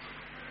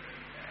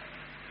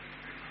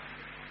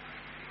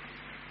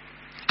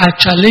 I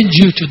challenge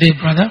you today,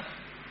 brother.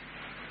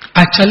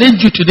 I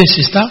challenge you today,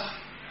 sister.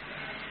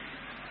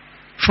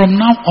 From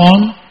now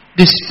on,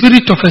 the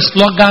spirit of a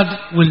sluggard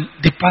will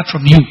depart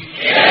from you.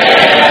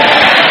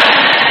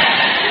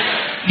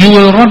 You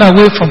will run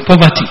away from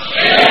poverty.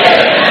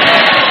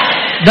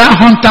 That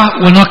hunter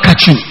will not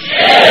catch you.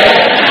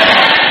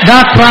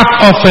 That trap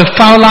of a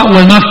fowler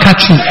will not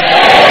catch you.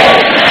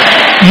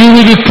 You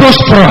will be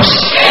prosperous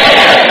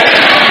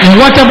in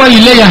whatever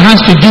you lay your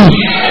hands to do.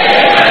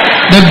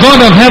 The God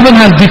of heaven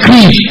has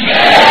decreed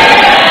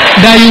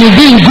that you will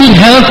be in good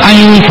health and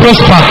you will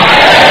prosper.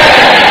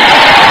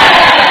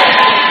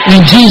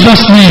 In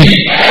Jesus' name.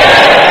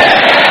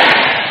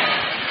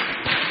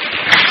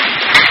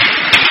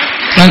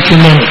 Thank you,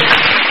 Lord.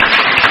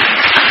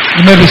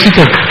 You may be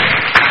seated.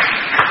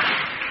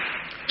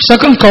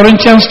 2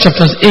 Corinthians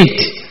chapter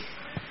 8.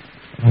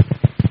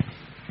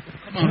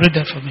 Come on, read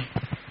that for me.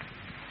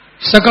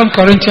 2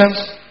 Corinthians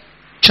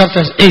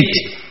chapter 8.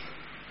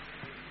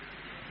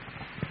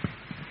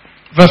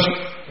 Verse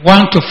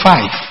 1 to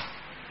 5.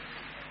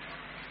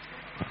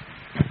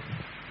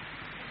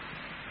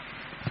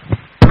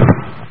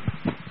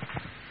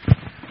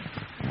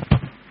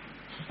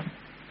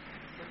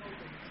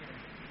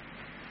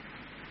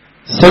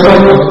 2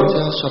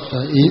 Corinthians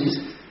chapter 8,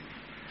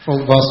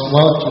 from verse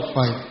 1 to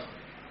 5.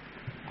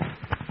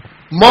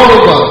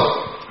 Moreover,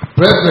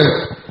 brethren,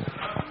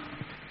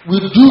 we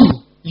do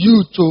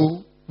you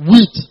to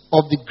wit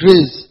of the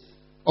grace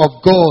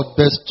of God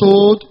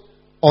bestowed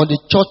on the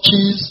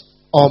churches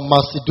of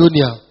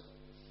Macedonia,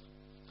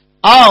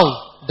 how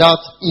that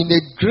in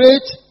a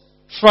great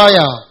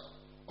trial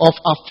of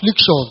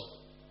affliction,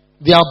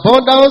 the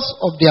abundance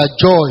of their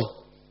joy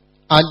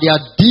and their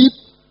deep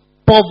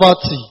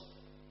poverty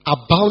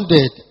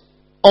abounded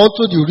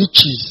unto the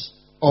riches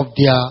of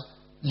their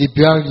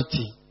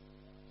liberality.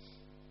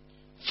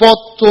 For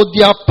to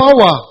their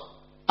power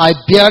I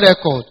bear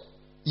record,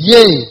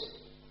 yea,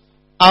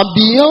 and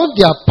beyond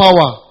their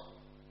power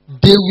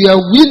they were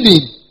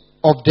willing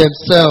of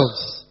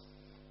themselves,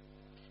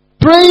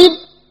 praying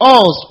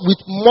us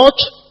with much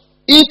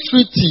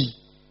entreaty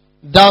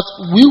that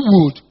we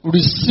would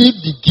receive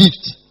the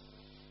gift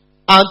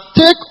and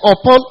take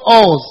upon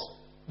us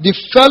the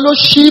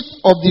fellowship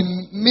of the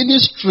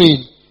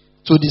ministering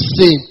to the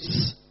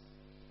saints.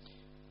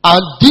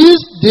 And this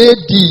they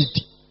did,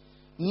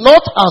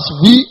 not as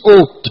we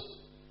hoped,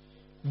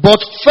 but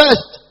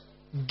first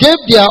gave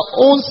their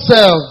own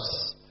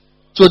selves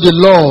to the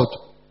Lord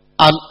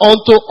and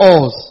unto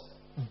us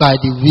by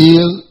the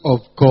will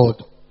of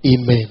God.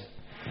 Amen.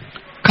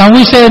 Can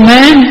we say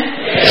amen?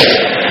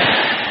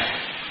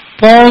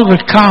 Paul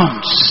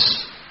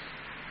recounts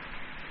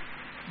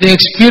the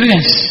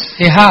experience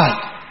he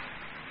had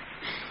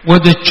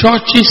with the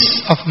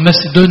churches of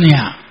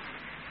Macedonia.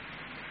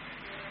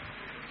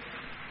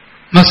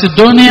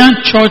 Macedonian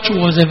church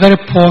was a very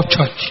poor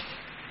church.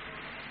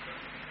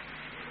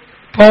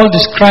 Paul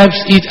describes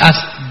it as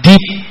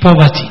deep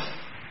poverty.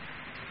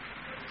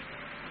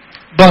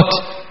 But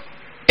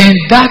in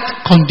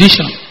that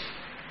condition,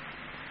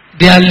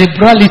 their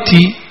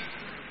liberality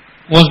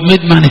was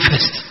made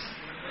manifest.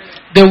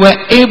 They were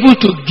able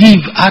to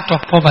give out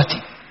of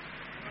poverty.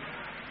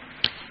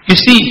 You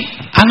see,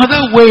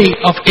 another way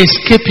of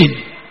escaping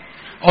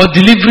or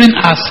delivering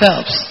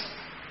ourselves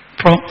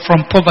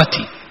from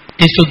poverty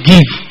is to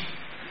give.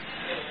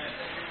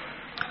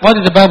 What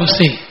did the Bible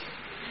say?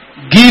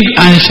 Give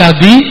and it shall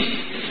be.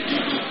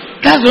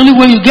 That's the only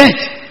way you get.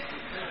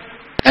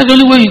 That's the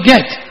only way you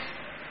get.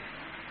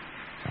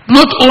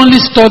 Not only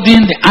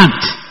studying the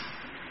ant.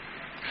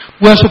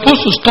 We are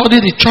supposed to study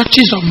the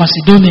churches of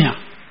Macedonia.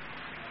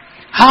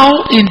 How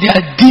in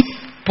their deep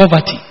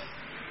poverty,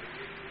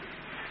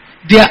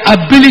 their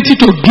ability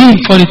to give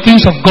for the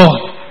things of God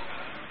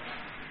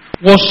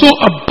was so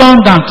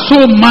abundant,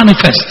 so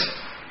manifest,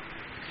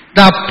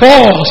 that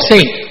Paul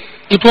said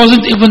it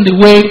wasn't even the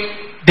way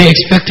they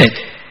expected.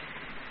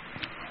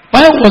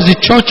 Why was the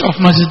church of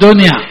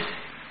Macedonia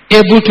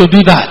able to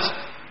do that?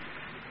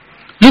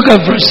 Look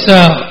at verse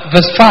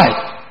 5.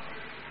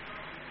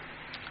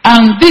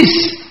 And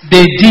this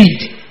they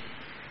did,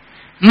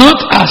 not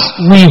as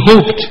we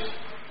hoped,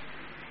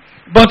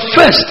 but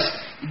first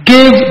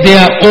gave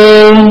their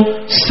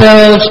own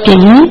selves to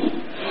who?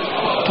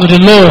 To the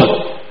Lord,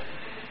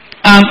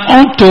 and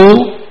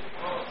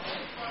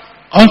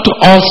unto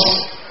us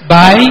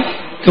by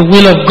the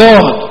will of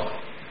God.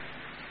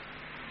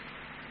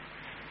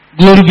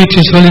 Glory be to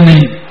His holy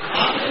name.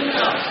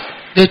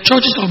 The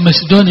churches of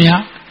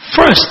Macedonia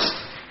first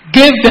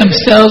gave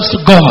themselves to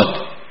God.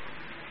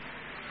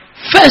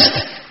 First,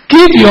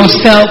 give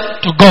yourself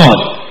to God.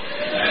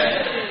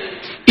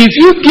 If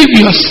you give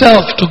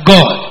yourself to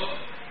God,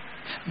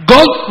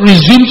 God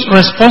resumes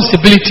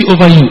responsibility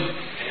over you.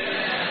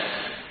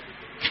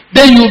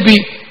 Then you'll be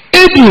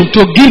able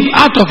to give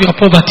out of your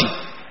poverty.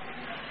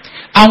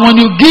 And when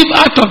you give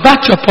out of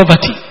that your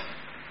poverty,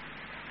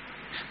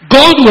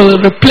 God will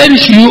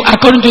replenish you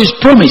according to His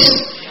promise.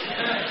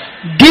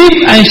 Give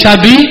and it shall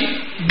be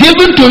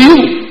given to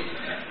you.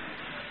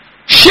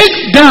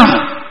 Shake down,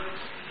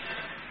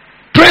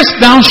 press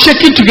down,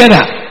 shaking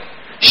together.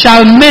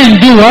 Shall men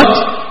do what?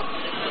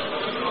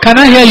 Can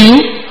I hear you?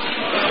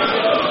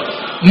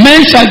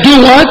 Men shall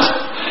do what?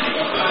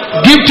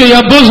 Give to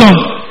your bosom.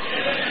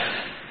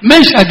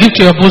 Men shall give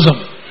to your bosom.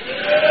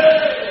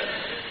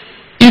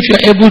 If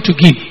you're able to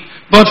give.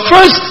 But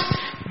first,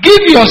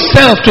 give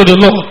yourself to the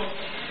Lord.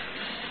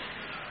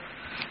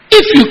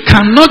 If you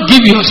cannot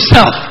give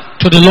yourself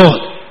to the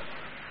Lord,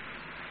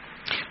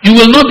 you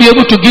will not be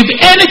able to give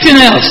anything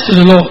else to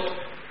the Lord.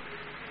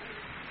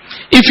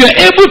 If you're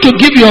able to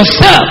give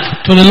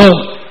yourself to the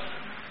Lord,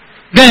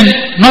 then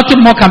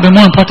nothing more can be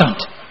more important.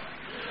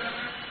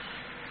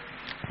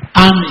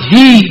 And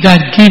he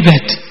that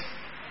giveth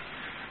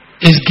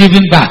is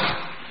given back.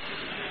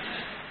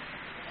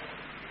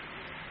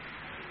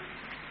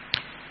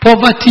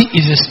 Poverty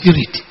is a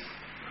spirit.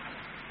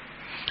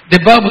 The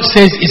Bible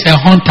says it's a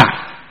hunter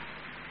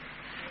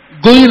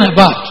going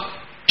about,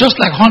 just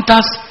like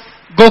hunters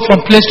go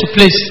from place to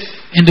place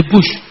in the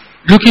bush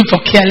looking for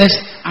careless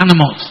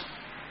animals.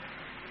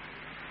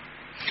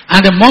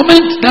 And the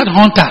moment that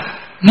hunter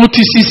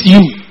notices you,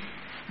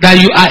 that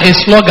you are a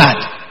sluggard,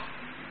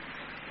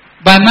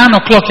 by 9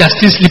 o'clock you are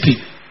still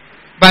sleeping.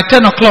 By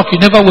 10 o'clock you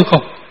never wake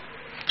up.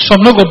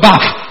 Some no go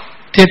bath.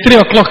 till 3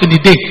 o'clock in the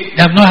day.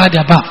 They have not had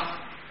their bath.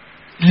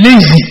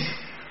 Lazy.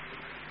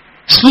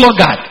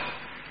 Sluggard.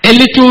 A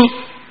little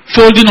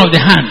folding of the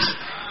hands.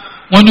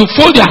 When you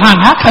fold your hand,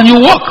 how can you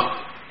walk?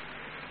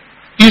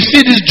 You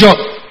see this job.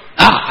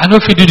 I know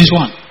if you do this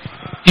one.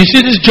 You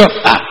see this job.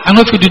 I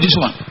know if you do this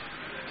one.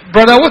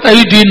 Brother, what are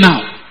you doing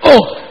now? Oh,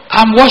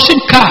 I'm washing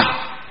car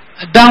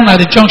down at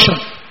the junction.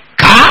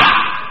 Car?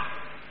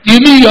 You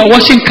mean you are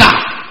washing car?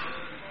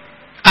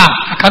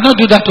 I cannot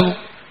do that. Oh.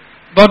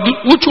 But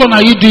which one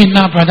are you doing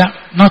now, brother?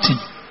 Nothing.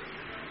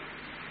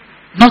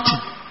 Nothing.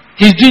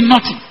 He's doing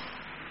nothing.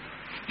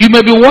 You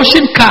may be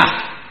washing car,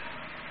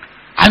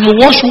 and you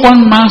wash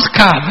one man's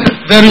car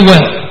very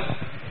well.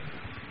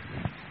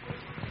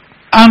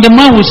 And the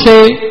man will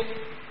say,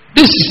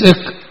 this is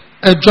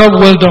a job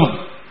well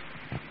done.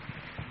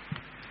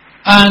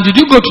 And did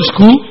you go to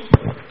school?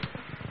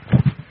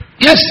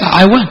 Yes, sir,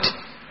 I went.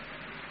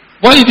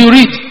 What did you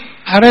read?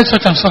 I read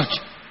such and such.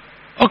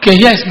 Okay,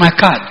 here is my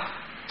card.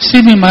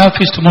 See me in my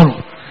office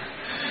tomorrow.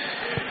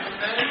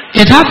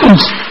 It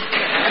happens.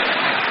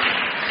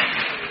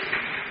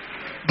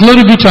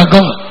 Glory be to our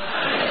God.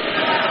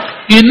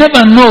 You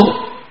never know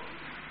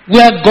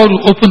where God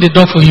will open the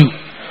door for you.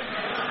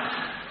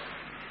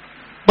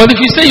 But if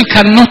you say you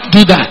cannot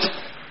do that,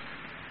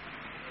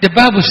 the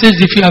Bible says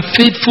if you are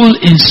faithful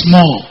in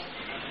small,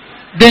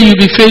 then you'll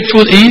be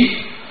faithful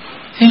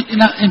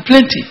in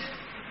plenty.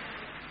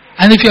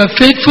 And if you are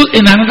faithful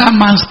in another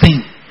man's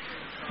thing,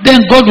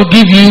 then God will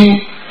give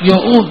you your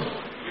own.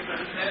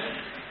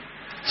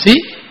 See?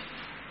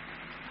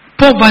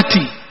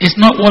 Poverty is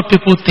not what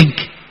people think.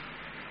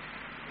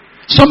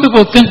 Some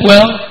people think,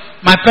 well,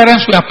 my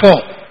parents were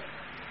poor.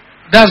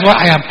 That's why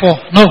I am poor.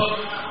 No.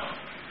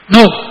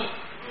 No.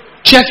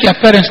 Check your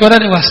parents whether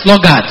they were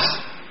sluggards.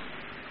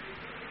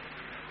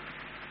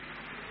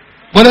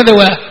 Whether they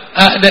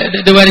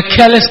were the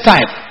careless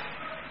type.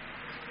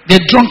 The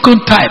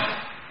drunken type.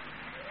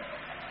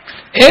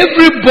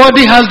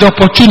 Everybody has the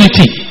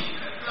opportunity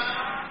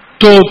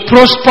to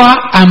prosper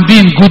and be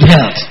in good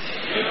health.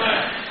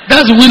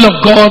 That's the will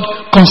of God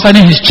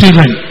concerning His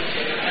children.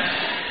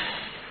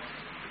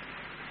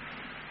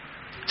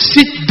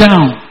 Sit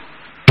down.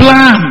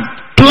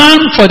 Plan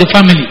for the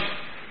family.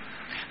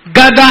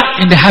 Gather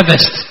in the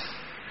harvest.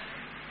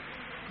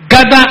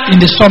 Gather in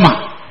the summer.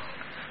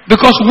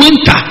 Because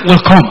winter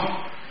will come.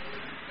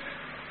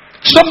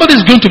 Somebody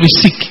is going to be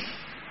sick.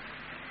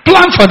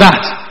 Plan for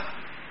that.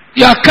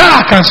 Your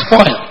car can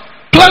spoil.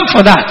 Plan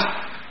for that.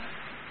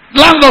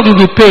 Landlord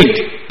will be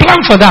paid. Plan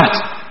for that.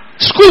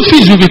 School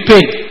fees will be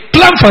paid.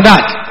 Plan for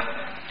that.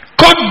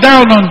 Cut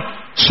down on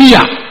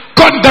suya.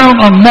 Cut down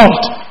on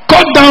malt.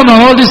 Cut down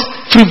on all this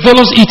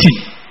frivolous eating.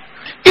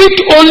 Eat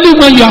only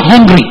when you are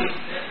hungry.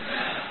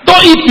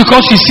 Don't eat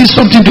because you see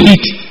something to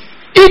eat.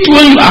 Eat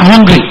when you are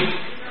hungry.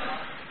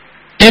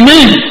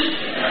 Amen.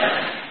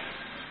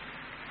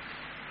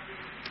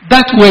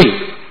 That way,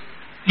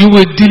 you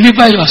will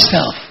deliver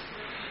yourself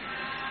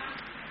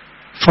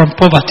from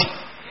poverty.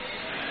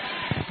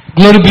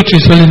 Glory be to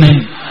His holy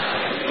name.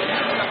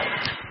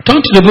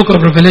 Turn to the book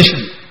of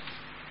Revelation,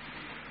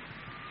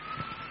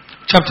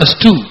 chapters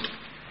 2.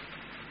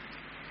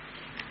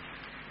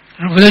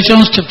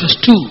 Revelations chapters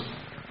 2.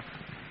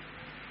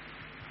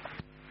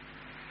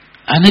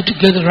 I need to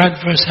get the right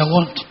verse I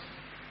want.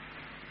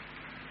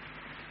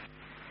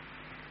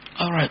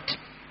 Alright.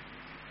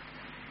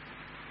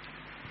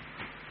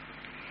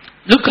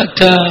 Look at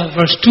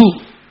verse 2.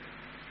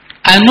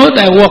 I know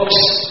thy works,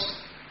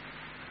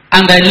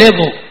 and thy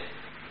labor,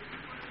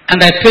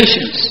 and thy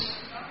patience,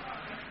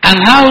 and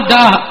how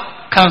thou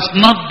canst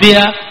not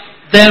bear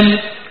them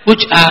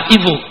which are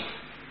evil,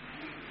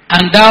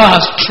 and thou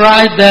hast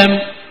tried them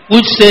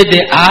which say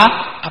they are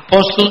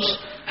apostles,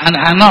 and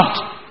are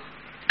not,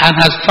 and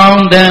hast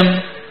found them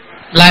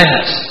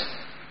liars,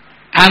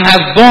 and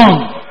hast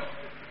borne,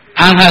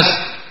 and hast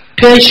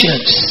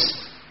patience,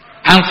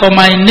 and for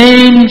my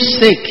name's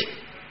sake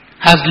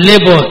has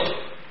labored,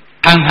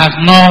 and has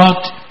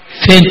not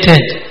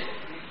fainted.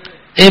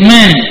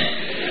 Amen.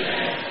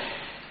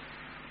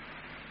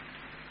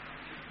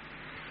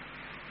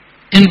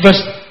 In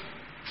verse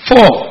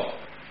 4,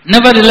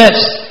 nevertheless,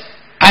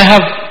 I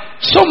have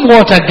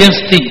somewhat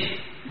against thee,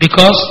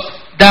 because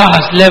thou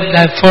hast left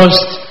thy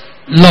first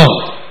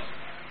love.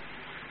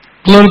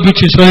 Glory be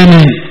to His holy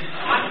name.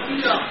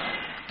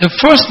 The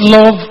first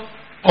love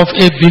of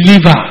a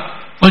believer,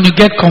 when you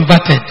get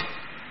converted,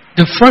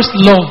 the first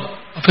love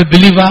of a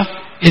believer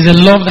is a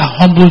love that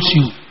humbles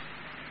you,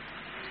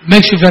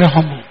 makes you very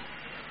humble.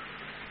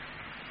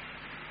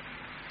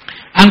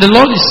 And the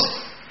Lord is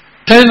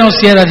telling us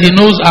here that He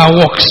knows our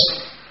works.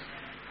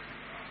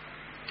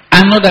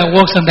 I know thy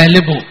works and thy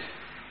labor.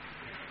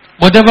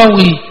 Whatever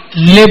we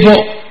labor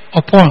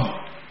upon,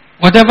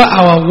 whatever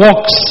our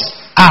works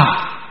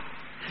are,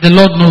 the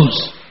Lord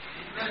knows.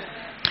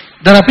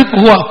 There are people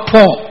who are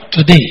poor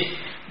today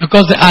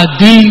because they are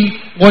doing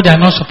what they are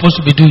not supposed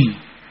to be doing.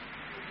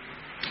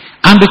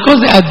 And because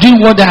they are doing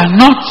what they are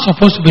not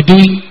supposed to be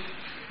doing,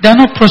 they are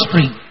not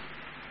prospering.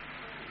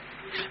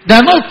 They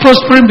are not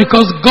prospering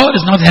because God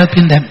is not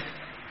helping them.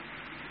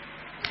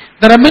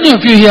 There are many of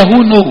you here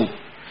who know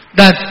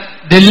that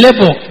the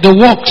labor, the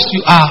works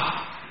you are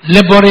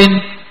laboring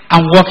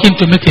and working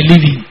to make a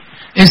living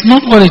is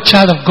not what a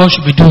child of God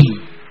should be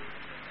doing.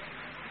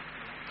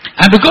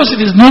 And because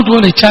it is not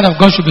what a child of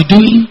God should be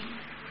doing,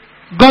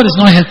 God is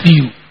not helping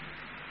you.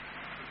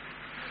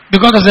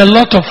 Because there's a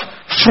lot of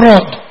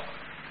fraud,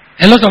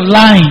 a lot of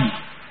lying,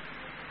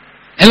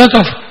 a lot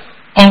of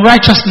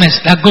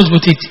unrighteousness that goes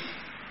with it.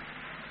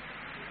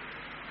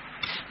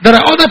 There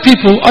are other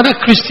people, other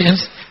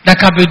Christians that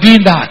can be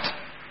doing that.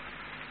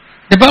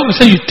 The Bible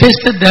says you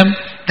tasted them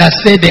that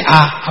say they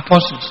are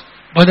apostles,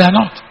 but they are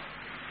not.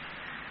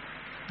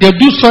 They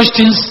do such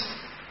things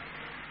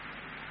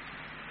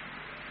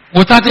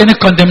without any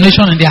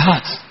condemnation in their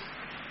hearts.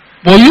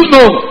 But you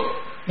know,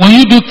 when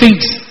you do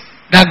things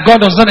that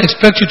God does not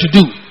expect you to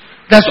do,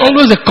 there's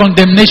always a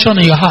condemnation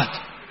in your heart.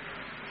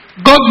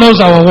 God knows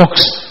our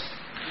works,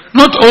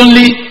 not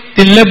only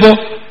the labor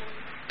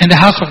in the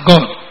house of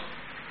God,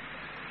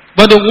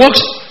 but the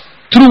works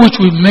through which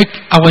we make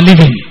our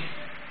living.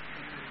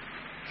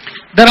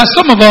 There are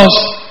some of us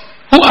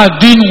who are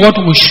doing what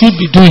we should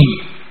be doing,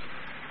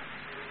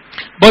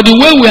 but the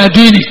way we are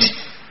doing it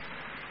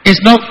is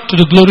not to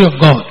the glory of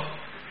God.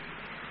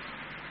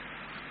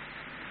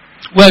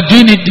 We are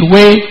doing it the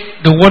way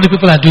the worldly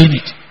people are doing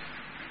it,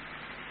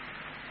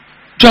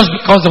 just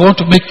because they want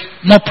to make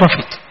more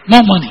profit,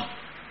 more money.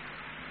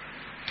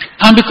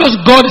 And because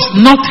God is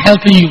not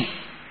helping you,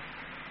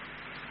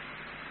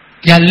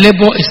 their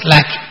labor is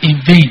like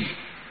in vain,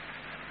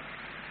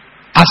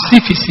 as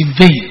if it's in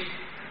vain.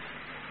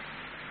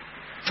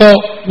 For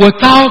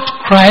without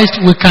Christ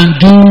we can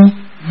do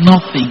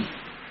nothing.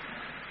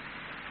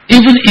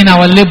 Even in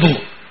our labor,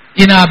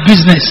 in our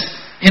business,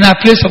 in our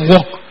place of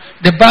work,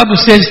 the Bible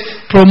says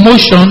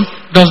promotion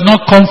does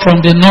not come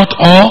from the north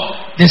or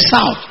the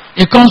south.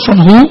 It comes from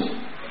who?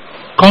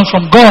 Comes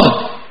from God.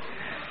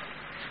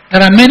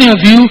 There are many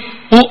of you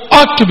who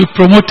ought to be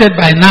promoted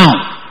by now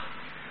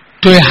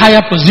to a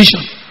higher position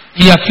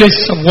in your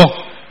places of work,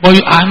 but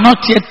you are not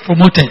yet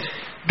promoted.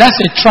 That's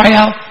a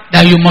trial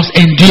that you must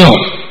endure.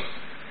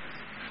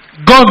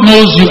 God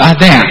knows you are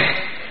there,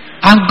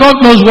 and God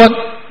knows what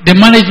the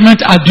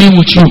management are doing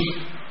with you.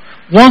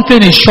 One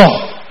thing is sure,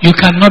 you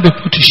cannot be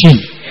put to shame.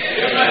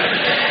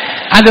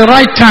 At the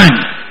right time,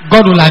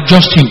 God will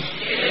adjust you.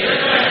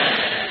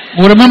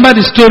 We remember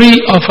the story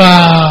of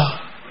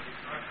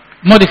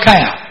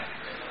Mordecai.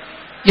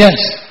 Yes,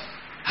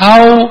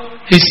 how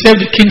he saved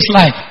the king's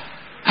life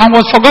and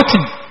was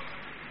forgotten.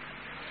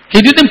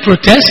 He didn't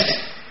protest.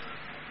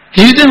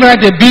 He didn't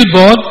write a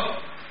billboard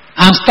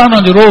and stand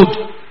on the road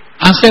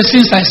and say,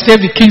 since I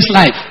saved the king's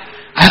life,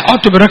 I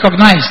ought to be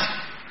recognized.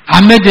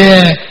 I made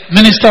the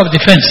minister of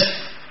defense,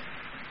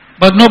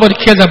 but nobody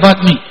cares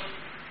about me.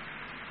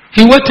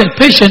 He waited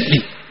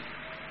patiently.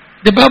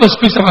 The Bible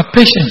speaks about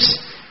patience,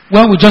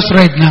 where we just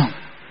read now.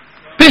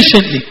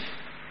 Patiently.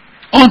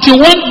 Until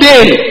one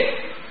day,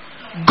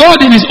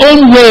 God in his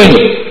own way,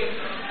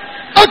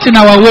 not in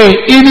our way,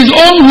 in his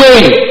own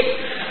way,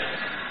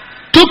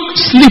 took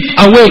sleep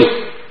away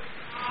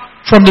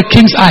from the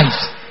king's eyes.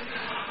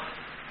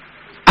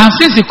 And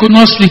since he could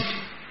not sleep,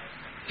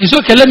 he said,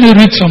 okay, let me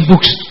read some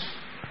books.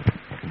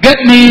 Get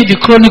me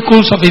the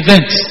chronicles of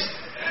events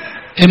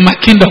in my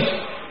kingdom.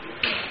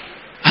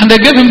 And they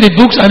gave him the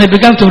books and he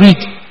began to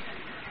read.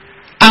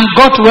 And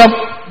got where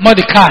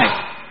Mordecai,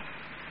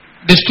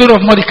 the story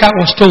of Mordecai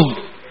was told.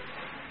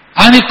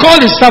 And he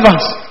called his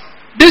servants.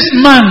 This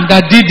man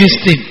that did this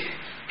thing,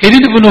 he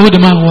didn't even know who the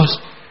man was.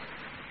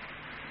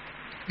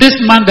 This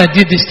man that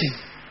did this thing,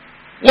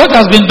 what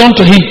has been done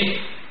to him?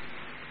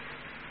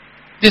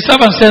 The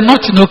servant said,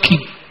 nothing, O king.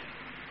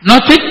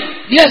 Nothing?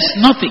 Yes,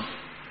 nothing.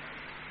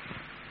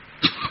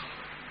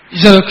 He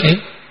said, okay,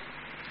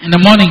 in the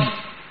morning,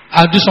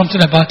 I'll do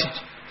something about it.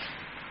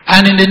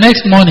 And in the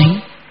next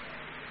morning,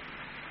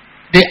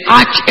 the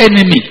arch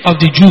enemy of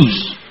the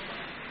Jews,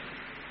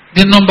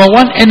 the number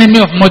one enemy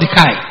of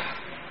Mordecai,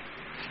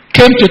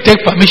 came to take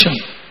permission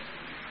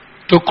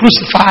to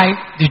crucify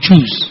the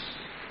Jews.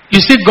 You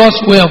see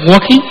God's way of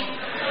working?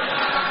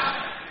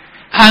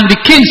 And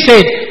the king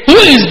said, who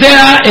is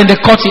there in the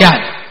courtyard?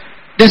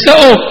 They said,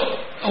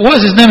 oh,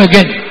 what's his name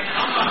again?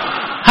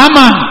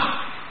 Haman.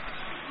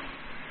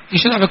 You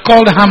should have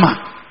called Haman.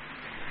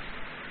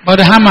 But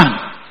the Haman.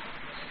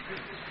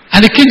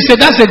 And the king said,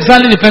 that's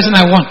exactly the person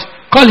I want.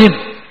 Call him.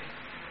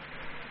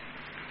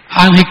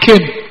 And he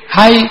came.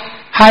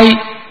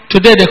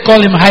 Today they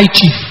call him high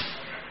chief.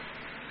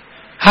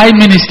 High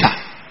minister.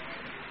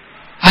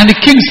 And the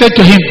king said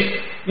to him,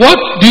 what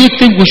do you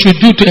think we should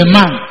do to a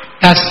man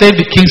that saved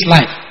the king's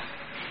life?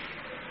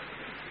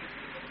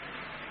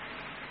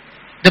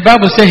 The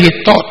Bible says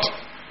he thought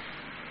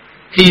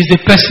he is the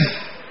person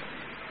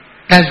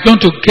that's going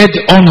to get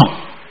the honor.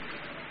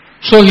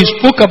 So he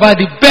spoke about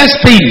the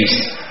best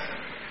things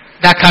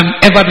that can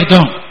ever be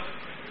done.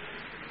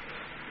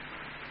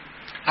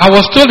 I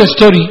was told a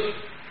story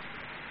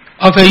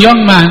of a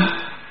young man,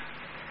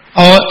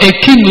 or a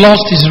king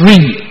lost his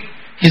ring,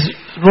 his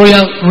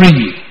royal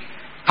ring,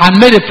 and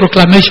made a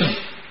proclamation.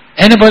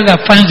 Anybody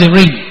that finds a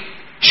ring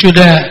should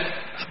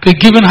be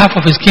given half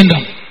of his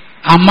kingdom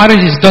and marry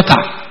his daughter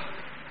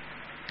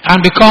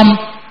and become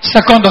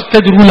second or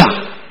third ruler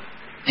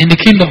in the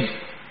kingdom.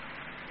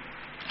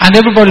 And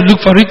everybody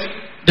looked for it.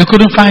 They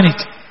couldn't find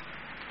it.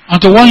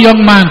 Until one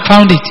young man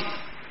found it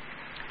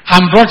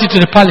and brought it to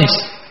the palace.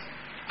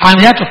 And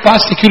he had to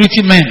pass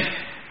security men,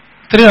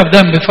 3 of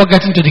them, before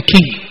getting to the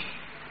king.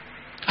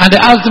 And they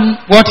asked him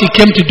what he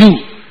came to do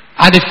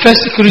at the first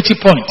security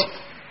point.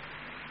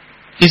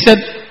 He said,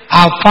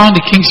 I have found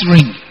the king's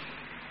ring.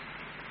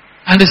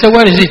 And they said,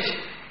 where is it?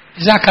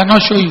 He said, I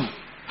cannot show you.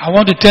 I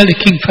want to tell the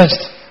king first.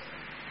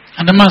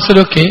 And the man said,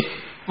 okay,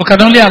 we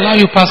can only allow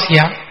you pass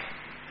here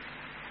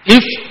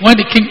if when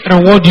the king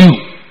reward you,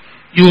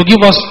 you will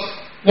give us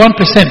 1%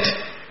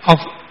 of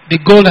the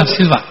gold and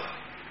silver.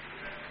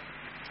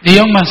 The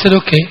young man said,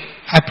 okay,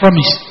 I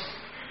promise.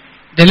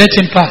 They let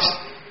him pass.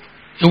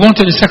 He went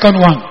to the second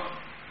one.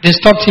 They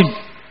stopped him.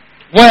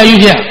 Why are you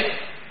here?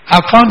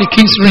 I found the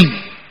king's ring.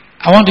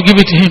 I want to give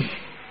it to him.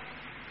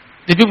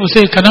 The people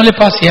say, you can only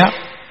pass here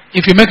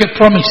if you make a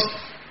promise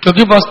to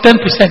give us 10%.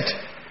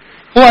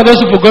 Who are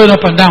those people going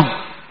up and down?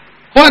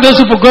 Who are those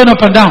people going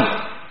up and down?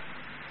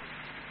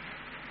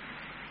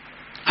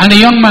 And the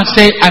young man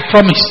said, I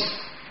promise.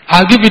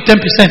 I'll give you 10%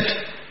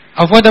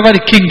 of whatever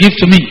the king gives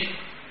to me.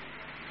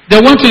 They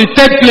went to the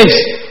third place.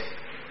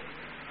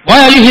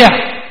 Why are you here?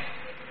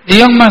 The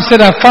young man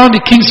said, I found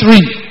the king's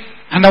ring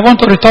and I want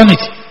to return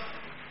it.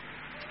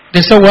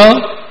 They said, well,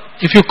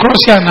 if you cross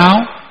here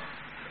now,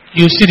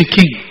 you see the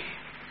king.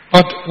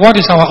 But what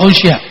is our own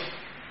share?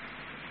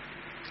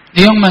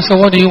 The young man said,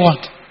 what do you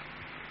want?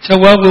 He said,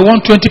 well, we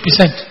want 20%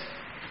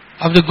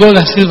 of the gold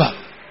and silver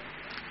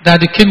that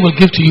the king will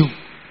give to you.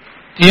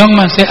 The young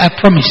man said, I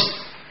promise.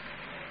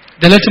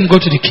 They let him go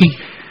to the king.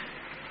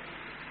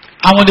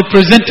 And when they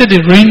presented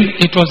the ring,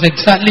 it was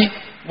exactly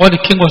what the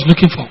king was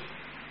looking for.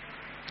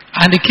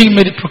 And the king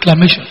made a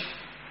proclamation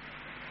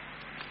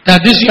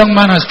that this young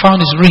man has found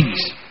his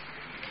rings.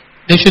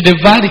 They should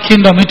divide the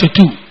kingdom into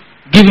 2.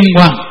 Give him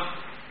 1.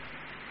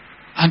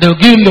 And they'll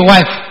give him the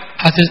wife,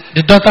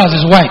 the daughter as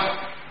his wife,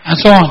 and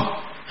so on.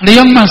 And the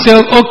young man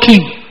said, oh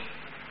king,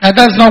 now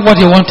that's not what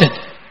he wanted.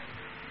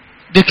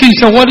 The king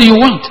said, what do you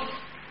want?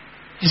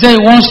 He said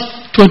he wants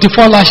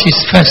 24 lashes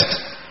first,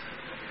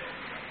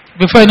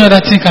 before any other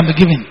thing can be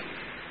given.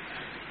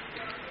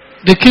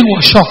 The king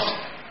was shocked.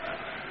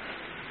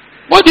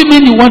 What do you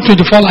mean you want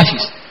 24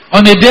 lashes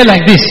on a day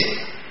like this?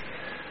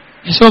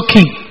 He said, oh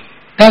king,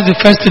 that's the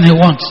first thing he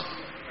wants.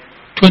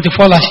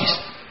 24 lashes.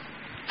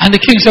 And the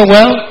king said,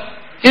 well,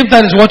 if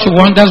that is what you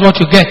want, that's what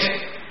you get.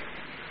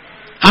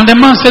 And the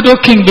man said, oh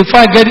king,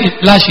 before I get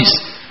lashes,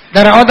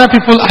 there are other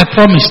people I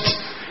promised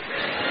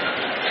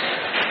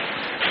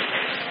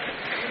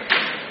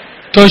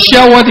to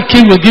share what the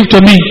king will give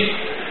to me.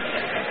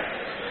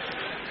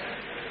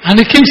 And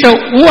the king said,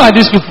 who are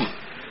these people?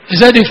 He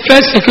said, the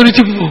first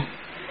security people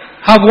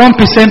have 1%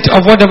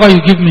 of whatever you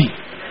give me.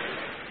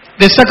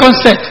 The second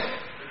set,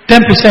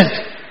 10%.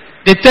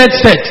 The third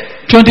set,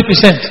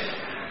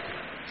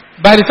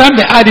 20%. By the time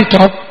they add it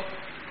up,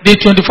 the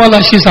 24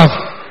 lashes have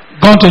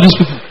gone to these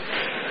people.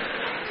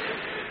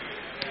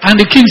 And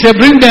the king said,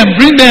 bring them,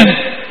 bring them.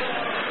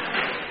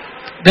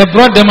 They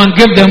brought them and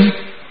gave them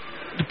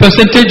the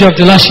percentage of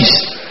the lashes.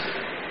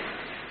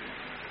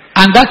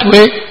 And that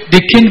way, the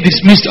king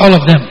dismissed all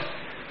of them.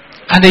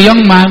 And the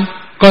young man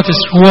got his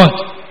reward.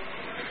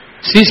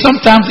 See,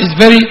 sometimes it's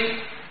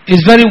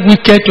very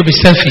wicked to be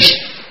selfish.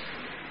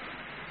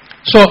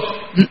 So,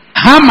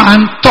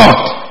 Haman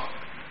thought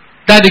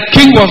that the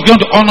king was going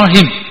to honor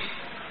him.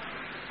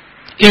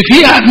 If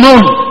he had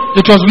known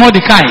it was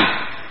Mordecai,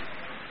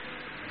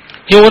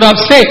 he would have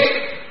said,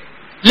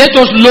 let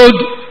us load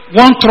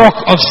 1 truck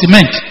of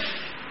cement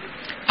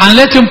and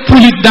let him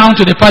pull it down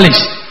to the palace.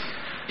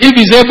 If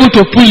he's able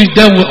to pull it,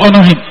 then we'll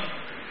honor him.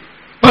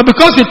 But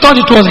because he thought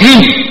it was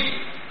him,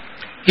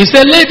 he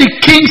said, let the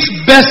king's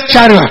best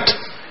chariot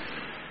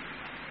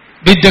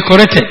be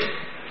decorated.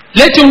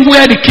 Let him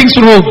wear the king's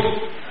robe.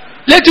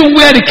 Let him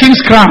wear the king's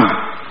crown.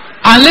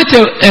 And let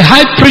a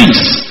high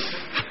priest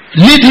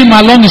lead him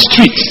along the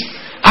streets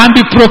and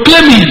be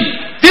proclaiming,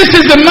 this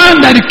is the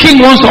man that the king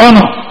wants to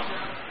honor.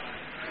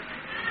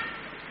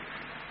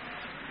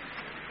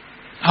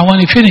 And when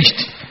he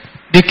finished,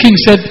 the king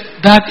said,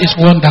 that is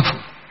wonderful.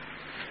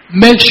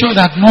 Make sure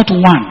that not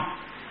one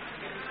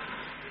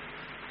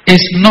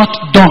is not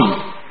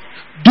done.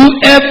 Do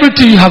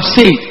everything you have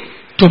said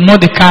to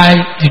Mordecai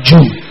the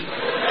Jew.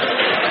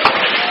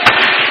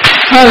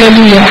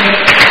 Hallelujah.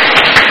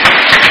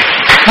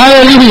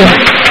 Hallelujah.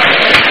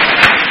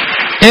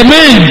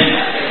 Amen.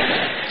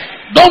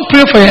 Don't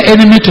pray for your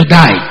enemy to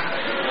die.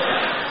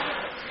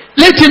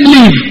 Let him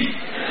live.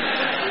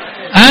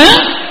 Huh?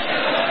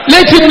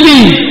 Let him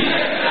live.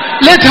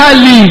 Let her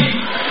live.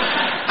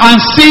 And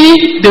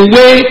see the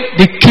way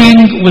the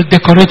king will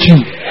decorate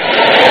you.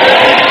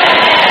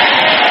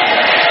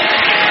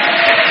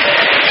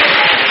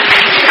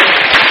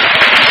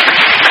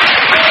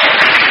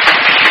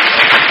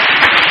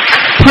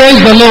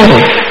 Praise the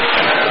Lord.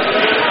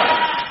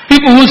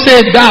 People who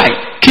say die,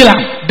 kill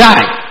him,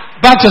 die,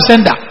 back to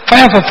sender,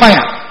 fire for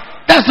fire.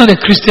 That's not a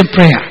Christian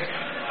prayer.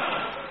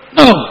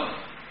 No.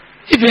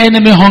 If your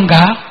enemy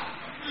hunger,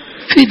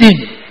 feed him.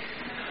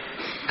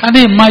 Can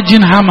you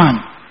imagine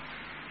Haman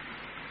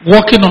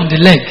walking on the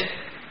leg?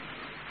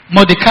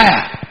 Mordecai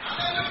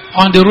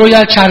on the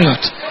royal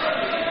chariot.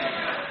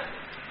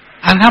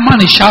 And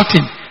Haman is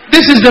shouting,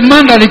 this is the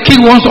man that the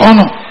king wants to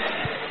honor.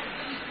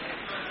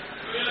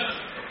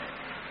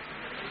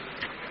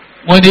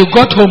 When he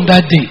got home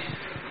that day,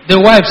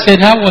 the wife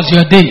said, how was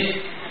your day?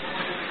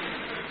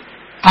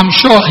 I'm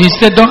sure he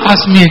said, don't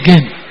ask me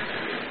again.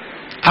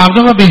 I've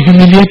never been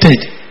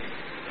humiliated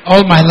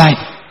all my life.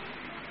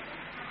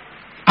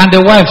 And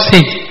the wife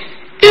said,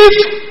 if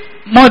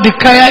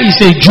Mordecai is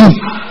a Jew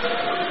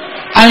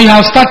and you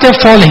have started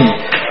falling,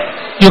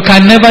 you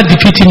can never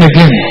defeat him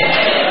again.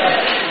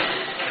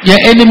 Your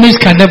enemies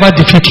can never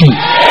defeat you.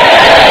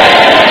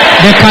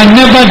 They can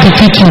never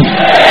defeat you.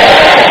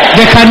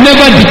 They can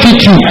never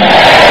defeat you.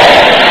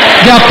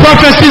 Their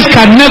prophecies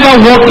can never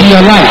work in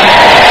your life.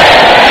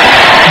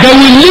 They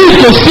will live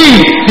to see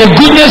the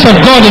goodness of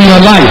God in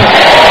your life.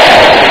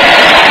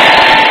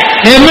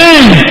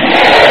 Amen.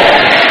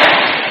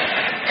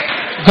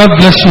 God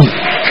bless you.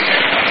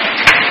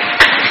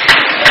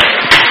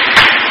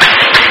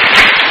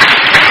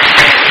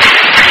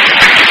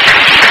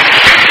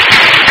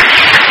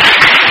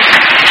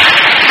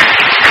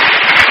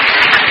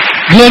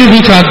 Glory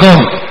be to our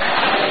God.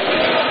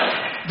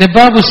 The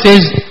Bible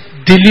says,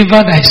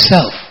 deliver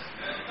thyself.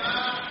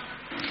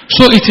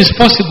 So it is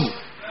possible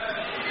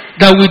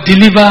that we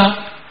deliver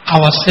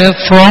ourselves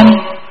from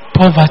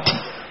poverty.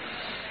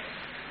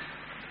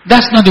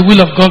 That's not the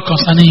will of God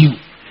concerning you.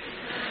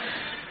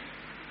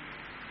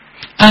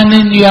 And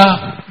in your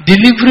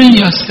delivering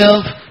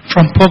yourself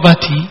from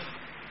poverty,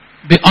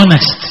 be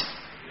honest.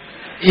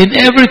 In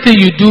everything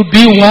you do,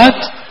 be what?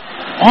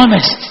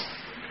 Honest.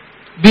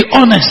 Be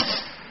honest.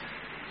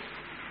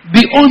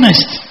 Be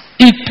honest.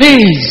 It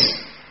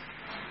pays.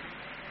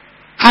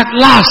 At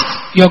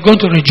last, you are going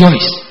to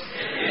rejoice.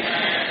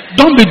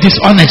 Don't be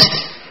dishonest.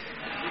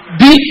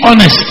 Be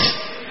honest.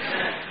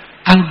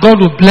 And God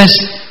will bless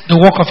the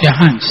work of your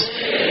hands.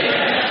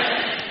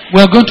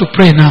 We are going to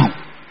pray now.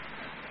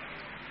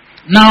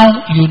 Now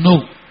you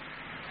know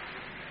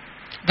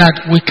that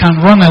we can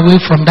run away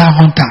from that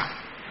hunter.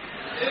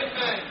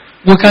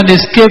 We can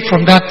escape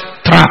from that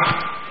trap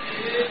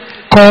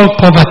called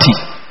poverty.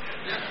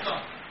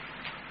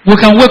 We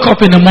can wake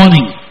up in the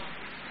morning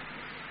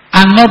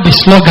and not be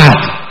sluggard.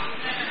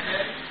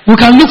 We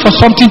can look for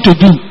something to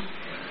do,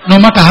 no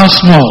matter how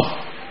small.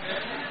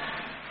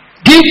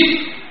 Give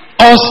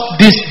us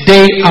this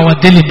day our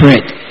daily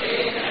bread.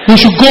 We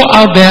should go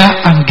out there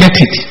and get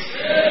it.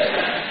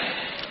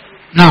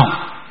 Now,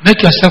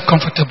 make yourself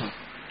comfortable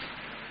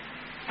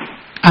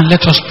and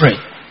let us pray.